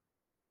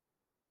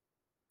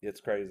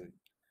 It's crazy.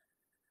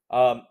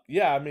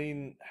 Yeah, I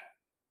mean,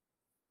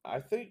 I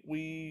think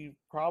we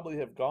probably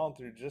have gone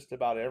through just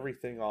about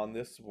everything on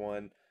this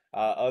one,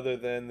 other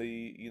than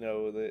the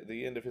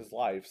end of his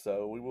life.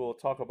 So we will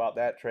talk about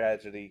that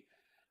tragedy.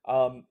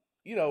 Um,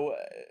 you know, uh,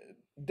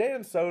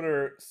 Dan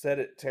Soder said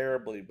it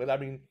terribly, but I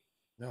mean,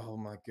 Oh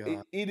my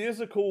God. it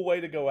is a cool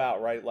way to go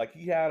out, right? Like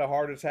he had a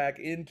heart attack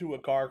into a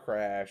car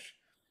crash.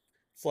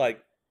 It's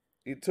like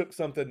it took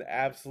something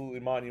absolutely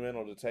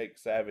monumental to take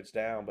Savage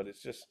down, but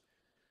it's just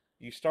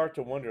you start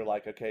to wonder,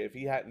 like, okay, if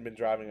he hadn't been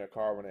driving a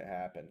car when it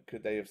happened,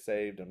 could they have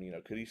saved him?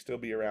 Could he still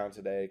be around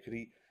today? Could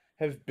he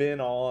have been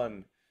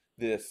on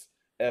this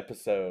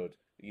episode,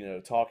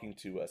 talking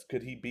to us?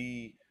 Could he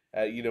be,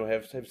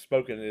 have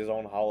spoken at his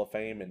own Hall of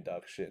Fame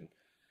induction?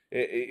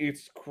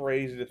 It's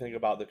crazy to think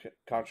about the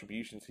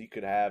contributions he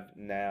could have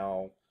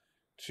now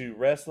to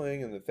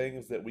wrestling and the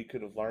things that we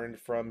could have learned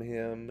from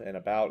him and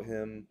about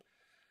him.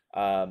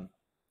 Um,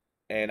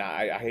 and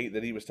I hate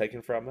that he was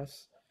taken from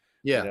us.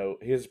 Yeah.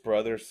 His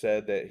brother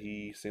said that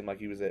he seemed like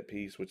he was at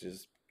peace, which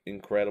is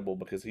incredible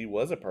because he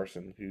was a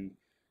person who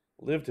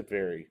lived a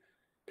very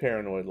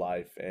paranoid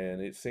life, and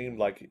it seemed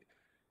like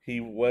he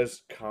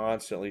was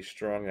constantly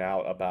strung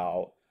out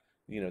about,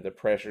 the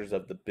pressures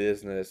of the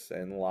business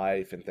and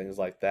life and things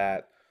like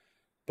that.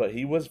 But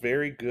he was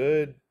very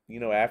good,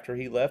 after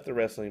he left the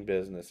wrestling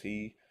business.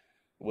 He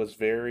was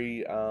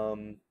very,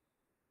 I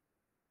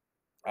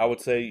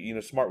would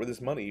say, smart with his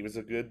money. He was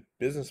a good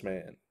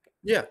businessman.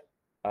 Yeah.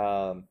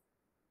 Um,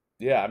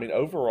 Yeah, I mean,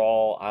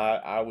 overall,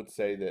 I would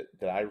say that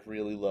I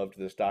really loved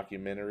this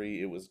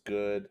documentary. It was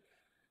good,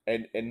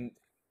 and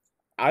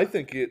I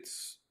think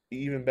it's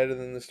even better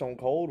than the Stone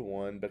Cold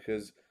one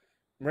because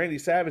Randy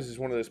Savage is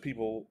one of those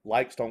people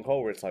like Stone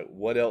Cold where it's like,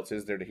 what else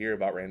is there to hear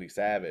about Randy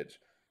Savage?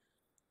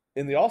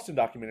 In the Austin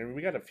documentary,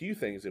 we got a few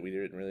things that we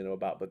didn't really know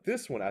about, but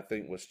this one I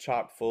think was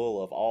chock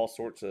full of all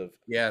sorts of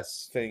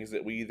Yes. things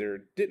that we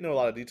either didn't know a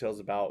lot of details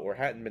about or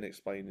hadn't been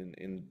explained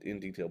in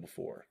detail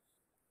before.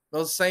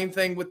 Well, same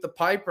thing with the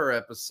Piper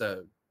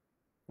episode.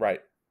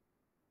 Right.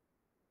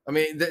 I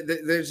mean,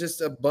 there's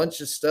just a bunch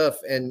of stuff,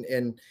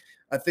 and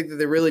I think that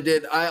they really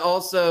did. I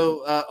also,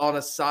 on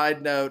a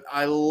side note,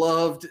 I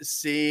loved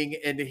seeing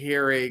and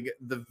hearing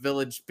the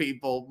Village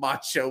People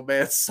Macho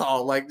Man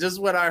song. Like just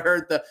when I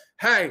heard the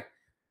hey,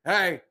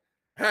 hey,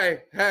 hey,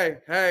 hey,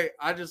 hey,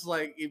 I just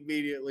like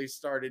immediately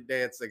started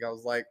dancing. I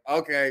was like,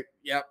 okay,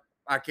 yep,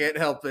 I can't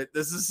help it.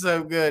 This is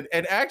so good.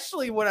 And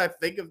actually, when I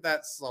think of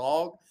that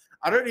song,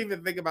 I don't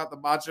even think about the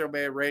Macho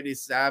Man Randy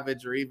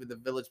Savage or even the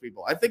Village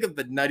People. I think of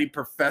the Nutty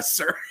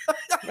Professor.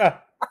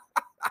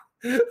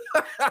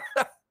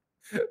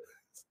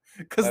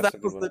 Because That's a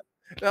good one.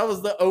 that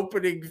was the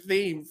opening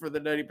theme for the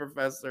Nutty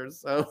Professor.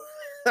 So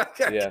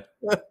Yeah.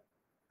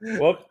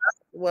 Well,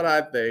 what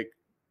I think.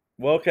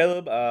 Well,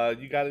 Caleb,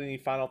 you got any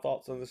final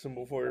thoughts on this one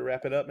before we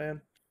wrap it up,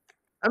 man?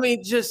 I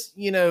mean, just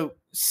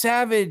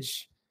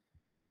Savage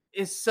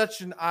is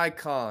such an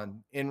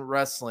icon in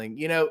wrestling.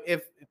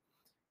 If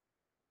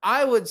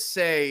I would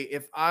say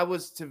if I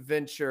was to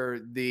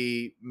venture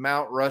the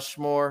Mount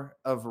Rushmore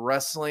of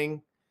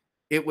wrestling,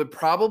 it would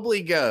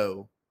probably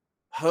go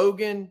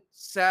Hogan,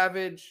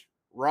 Savage,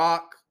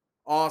 Rock,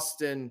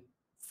 Austin,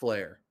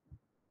 Flair.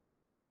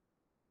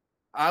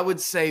 I would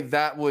say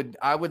that would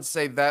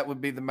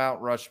be the Mount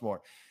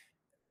Rushmore.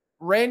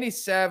 Randy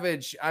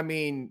Savage, I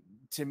mean,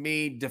 to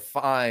me,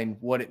 defined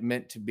what it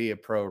meant to be a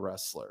pro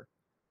wrestler.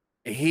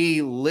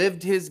 He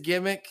lived his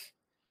gimmick.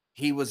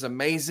 He was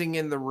amazing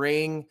in the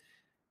ring.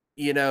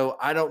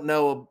 I don't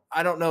know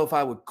if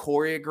I would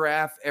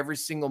choreograph every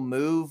single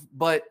move,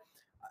 but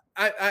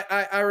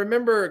I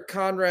remember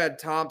Conrad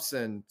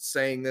Thompson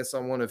saying this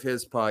on one of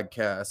his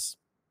podcasts.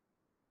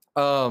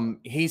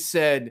 He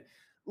said,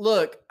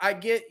 look, I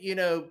get,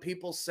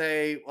 people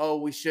say, oh,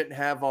 we shouldn't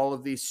have all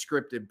of these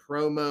scripted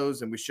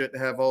promos and we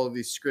shouldn't have all of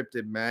these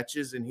scripted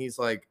matches. And he's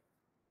like,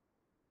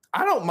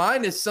 I don't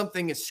mind if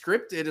something is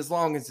scripted as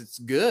long as it's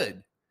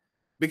good.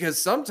 because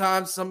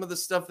sometimes some of the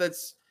stuff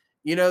that's,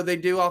 they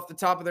do off the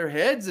top of their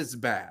heads is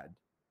bad.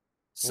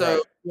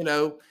 So,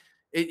 Right.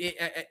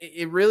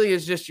 it really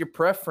is just your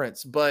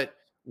preference. But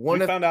We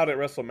one of found out at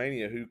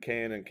WrestleMania who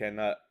can and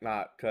cannot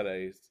not cut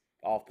a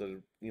off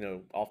the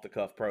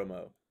cuff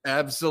promo.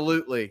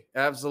 Absolutely,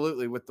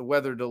 absolutely, with the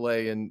weather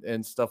delay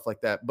and stuff like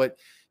that. But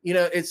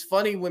it's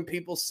funny when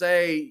people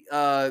say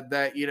that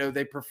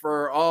they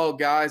prefer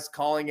guys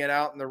calling it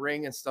out in the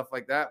ring and stuff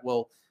like that.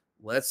 Well,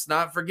 let's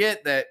not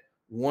forget that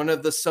one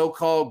of the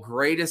so-called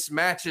greatest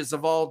matches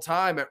of all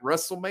time at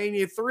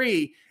WrestleMania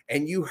 3,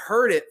 and you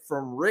heard it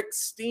from Rick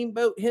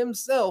Steamboat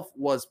himself,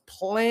 was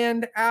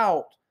planned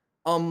out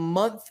a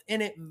month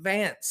in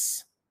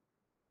advance.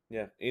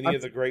 Yeah, any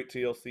of the great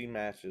TLC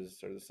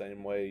matches are the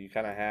same way. You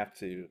kind of have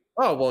to.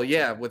 Oh, well,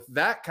 yeah, with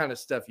that kind of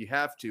stuff, you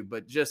have to.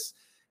 But just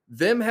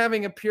them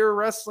having a pure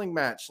wrestling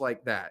match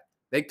like that,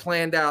 they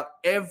planned out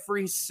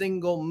every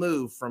single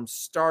move from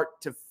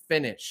start to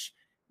finish,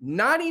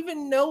 not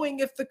even knowing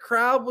if the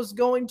crowd was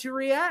going to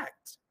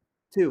react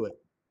to it.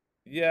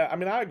 Yeah, I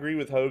mean, I agree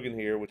with Hogan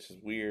here, which is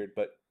weird,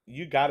 but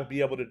you got to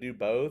be able to do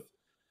both.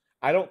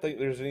 I don't think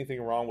there's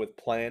anything wrong with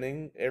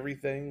planning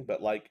everything,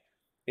 but like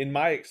in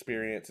my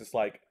experience, it's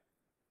like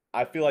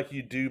I feel like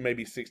you do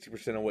maybe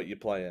 60% of what you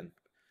plan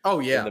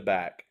Oh, in yeah. the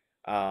back.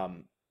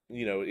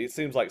 It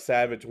seems like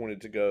Savage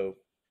wanted to go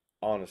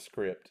on a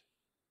script.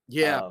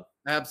 Yeah, Uh,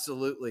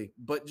 absolutely.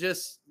 But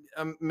just,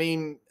 I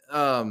mean,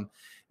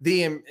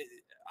 the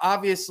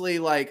obviously,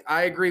 like,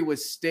 I agree with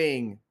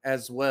Sting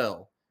as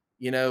well.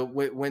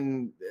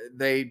 When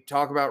they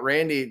talk about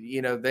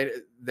Randy,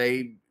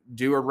 they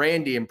do a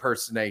Randy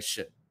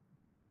impersonation.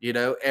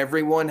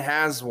 Everyone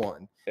has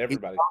one.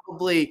 everybody.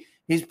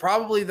 He's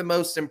probably the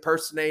most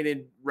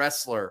impersonated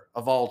wrestler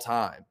of all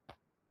time.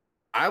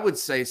 I would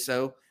say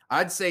so.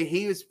 I'd say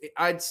he's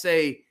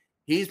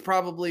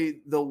probably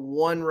the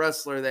one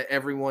wrestler that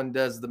everyone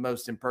does the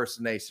most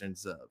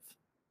impersonations of.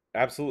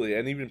 Absolutely.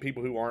 And even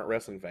people who aren't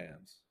wrestling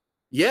fans.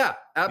 Yeah,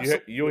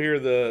 absolutely. You'll hear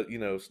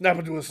the, snap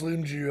into a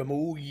Slim Jim,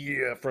 oh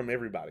yeah, from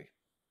everybody.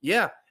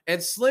 Yeah.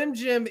 And Slim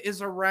Jim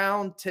is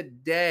around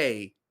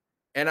today.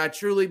 And I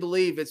truly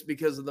believe it's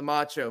because of the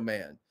Macho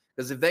Man.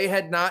 Because if they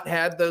had not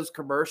had those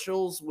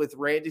commercials with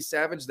Randy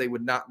Savage, they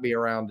would not be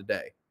around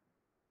today.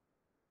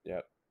 Yeah.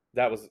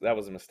 That was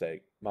a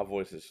mistake. My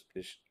voice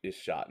is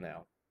shot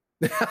now.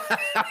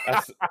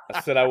 I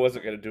said I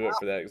wasn't going to do it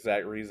for that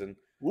exact reason.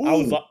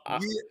 Ooh,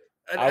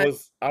 I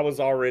was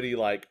already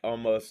like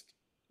almost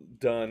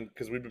done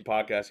because we've been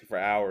podcasting for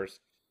hours,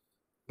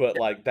 but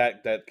like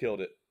that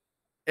killed it.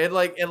 And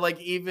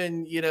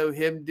even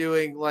him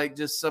doing like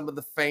just some of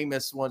the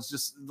famous ones,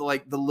 just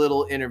like the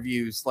little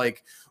interviews,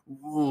 like,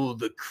 "Ooh,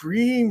 the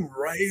cream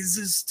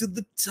rises to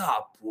the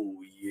top. Oh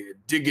yeah,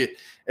 dig it."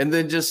 And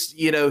then just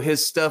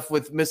his stuff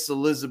with Miss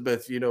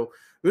Elizabeth.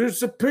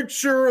 There's a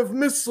picture of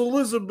Miss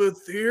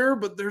Elizabeth here,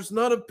 but there's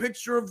not a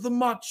picture of the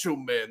Macho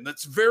Man.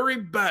 That's very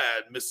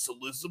bad, Miss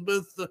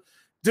Elizabeth.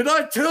 Did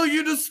I tell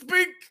you to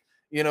speak?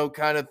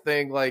 Kind of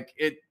thing. Like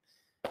it.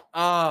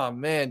 Ah,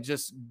 man,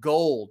 just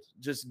gold,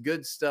 just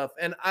good stuff.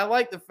 And I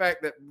like the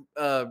fact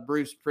that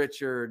Bruce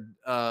Pritchard,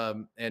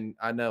 and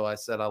I know I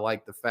said I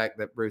like the fact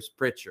that Bruce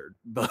Pritchard,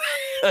 but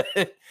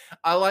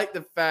I like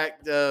the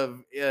fact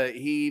of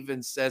he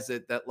even says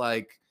it that,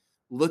 like,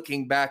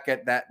 looking back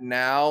at that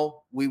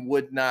now, we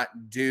would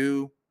not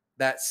do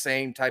that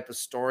same type of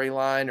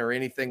storyline or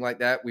anything like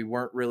that. We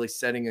weren't really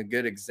setting a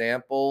good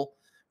example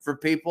for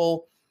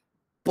people,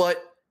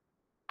 but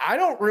I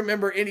don't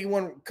remember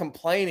anyone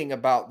complaining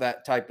about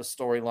that type of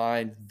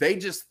storyline. They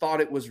just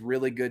thought it was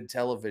really good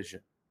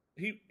television.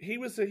 He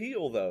was a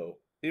heel though.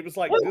 It was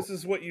like this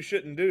is what you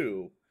shouldn't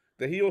do.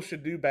 The heel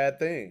should do bad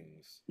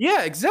things.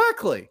 Yeah,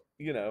 exactly.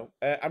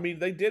 I mean,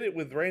 they did it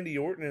with Randy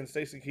Orton and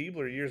Stacy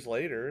Keibler years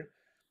later.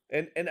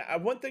 And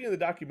one thing in the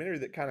documentary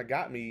that kind of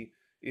got me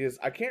is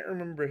I can't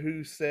remember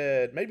who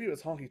said, maybe it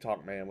was Honky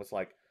Tonk Man, was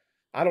like,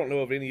 I don't know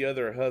of any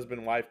other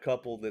husband wife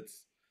couple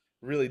that's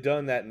really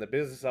done that in the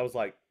business. I was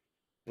like,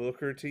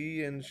 Booker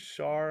T and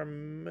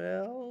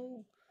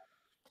Charmel,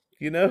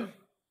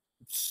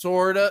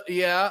 Sort of,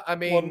 yeah. I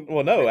mean,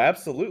 well, no,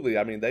 absolutely.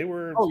 I mean, they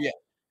were oh yeah,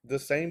 the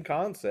same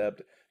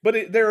concept,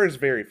 but there is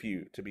very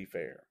few, to be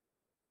fair.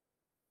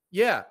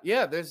 yeah.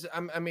 There's,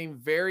 I mean,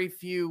 very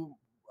few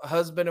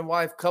husband and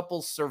wife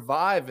couples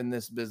survive in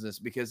this business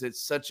because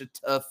it's such a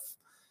tough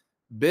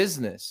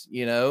business.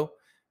 Yeah.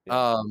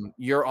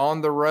 You're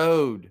on the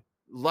road,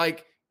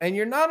 and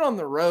you're not on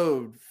the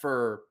road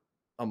for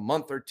a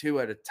month or two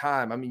at a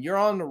time. I mean, you're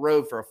on the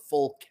road for a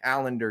full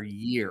calendar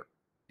year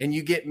and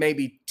you get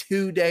maybe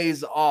 2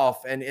 days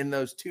off. And in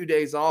those 2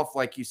 days off,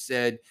 like you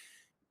said,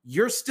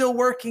 you're still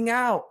working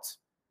out.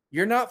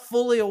 You're not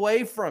fully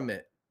away from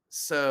it.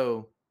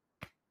 So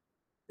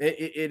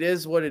it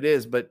is what it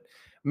is. But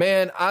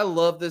man, I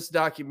love this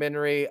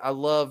documentary. I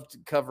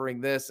loved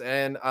covering this,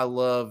 and I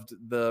loved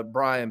the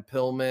Brian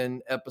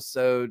Pillman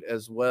episode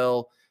as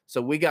well. So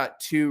we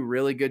got 2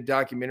 really good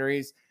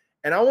documentaries.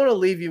 And I want to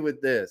leave you with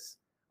this.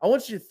 I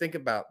want you to think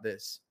about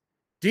this.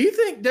 Do you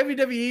think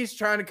WWE is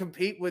trying to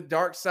compete with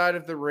Dark Side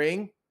of the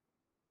Ring?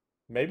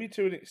 Maybe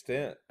to an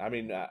extent. I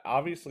mean,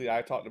 obviously,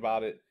 I talked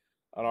about it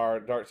on our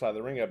Dark Side of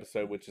the Ring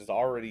episode, which is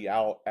already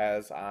out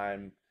as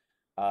I'm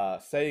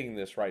saying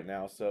this right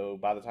now. So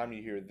by the time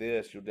you hear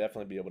this, you'll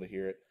definitely be able to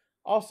hear it.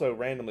 Also,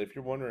 randomly, if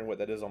you're wondering what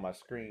that is on my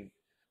screen,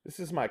 this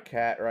is my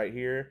cat right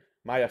here.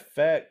 My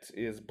effect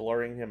is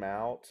blurring him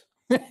out.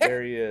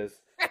 There he is.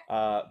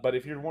 But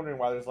if you're wondering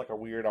why there's like a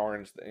weird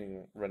orange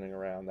thing running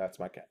around, that's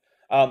my cat.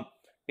 Um,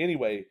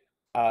 anyway,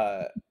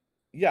 uh,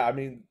 yeah, I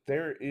mean,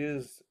 there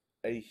is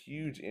a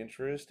huge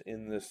interest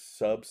in this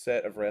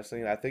subset of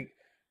wrestling. I think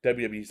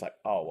WWE's like,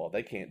 oh well,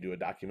 they can't do a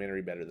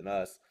documentary better than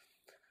us.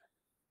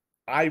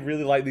 I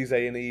really like these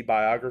A&E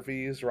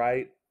biographies,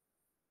 right?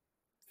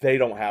 They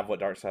don't have what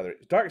Dark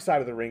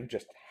Side of the Ring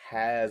just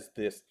has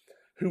this.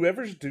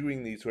 Whoever's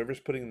doing these, whoever's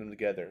putting them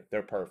together,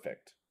 they're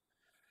perfect.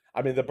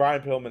 I mean, the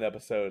Brian Pillman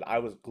episode, I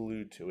was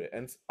glued to it,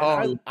 and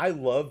Oh, I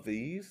love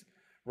these,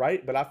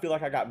 right? But I feel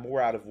like I got more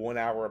out of 1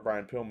 hour of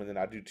Brian Pillman than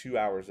I do 2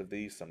 hours of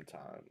these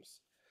sometimes.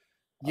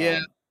 yeah.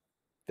 Um,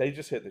 they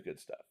just hit the good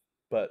stuff.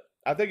 But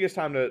I think it's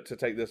time to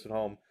take this one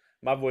home.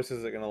 My voice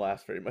isn't going to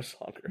last very much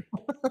longer.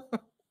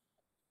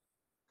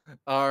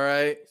 All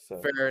right.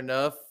 So, Fair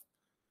enough.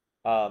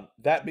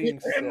 that being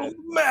said,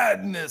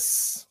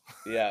 Madness.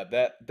 yeah,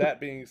 that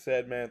being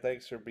said, man,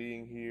 thanks for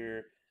being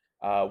here.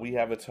 We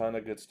have a ton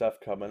of good stuff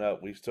coming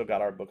up. We've still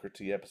got our Booker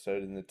T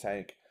episode in the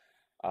tank.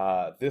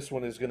 This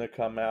one is going to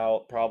come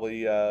out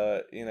probably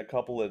in a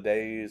couple of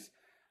days.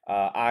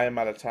 I am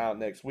out of town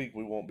next week.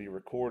 We won't be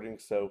recording,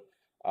 so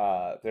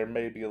there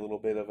may be a little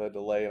bit of a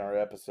delay in our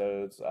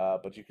episodes,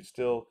 but you can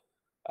still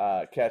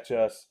catch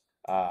us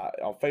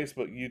on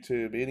Facebook,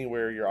 YouTube,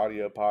 anywhere your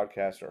audio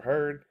podcasts are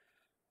heard.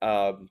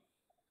 Um,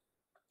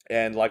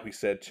 and like we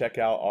said, check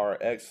out our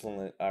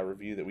excellent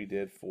review that we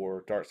did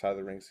for Dark Side of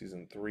the Ring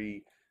Season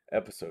 3,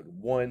 Episode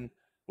 1,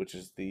 which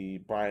is the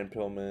Brian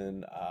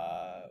Pillman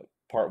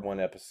Part 1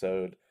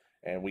 episode.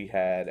 And we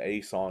had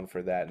Ace on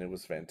for that, and it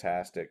was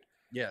fantastic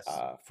Yes.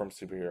 from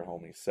Superhero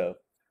Homies. So,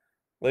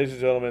 ladies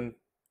and gentlemen,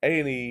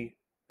 A&E,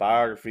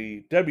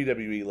 Biography,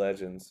 WWE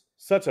Legends,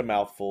 such a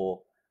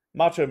mouthful.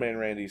 Macho Man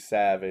Randy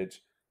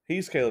Savage.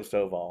 He's Caleb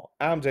Stovall.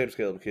 I'm James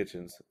Caleb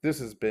Kitchens. This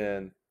has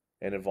been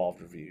an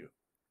Involved Review.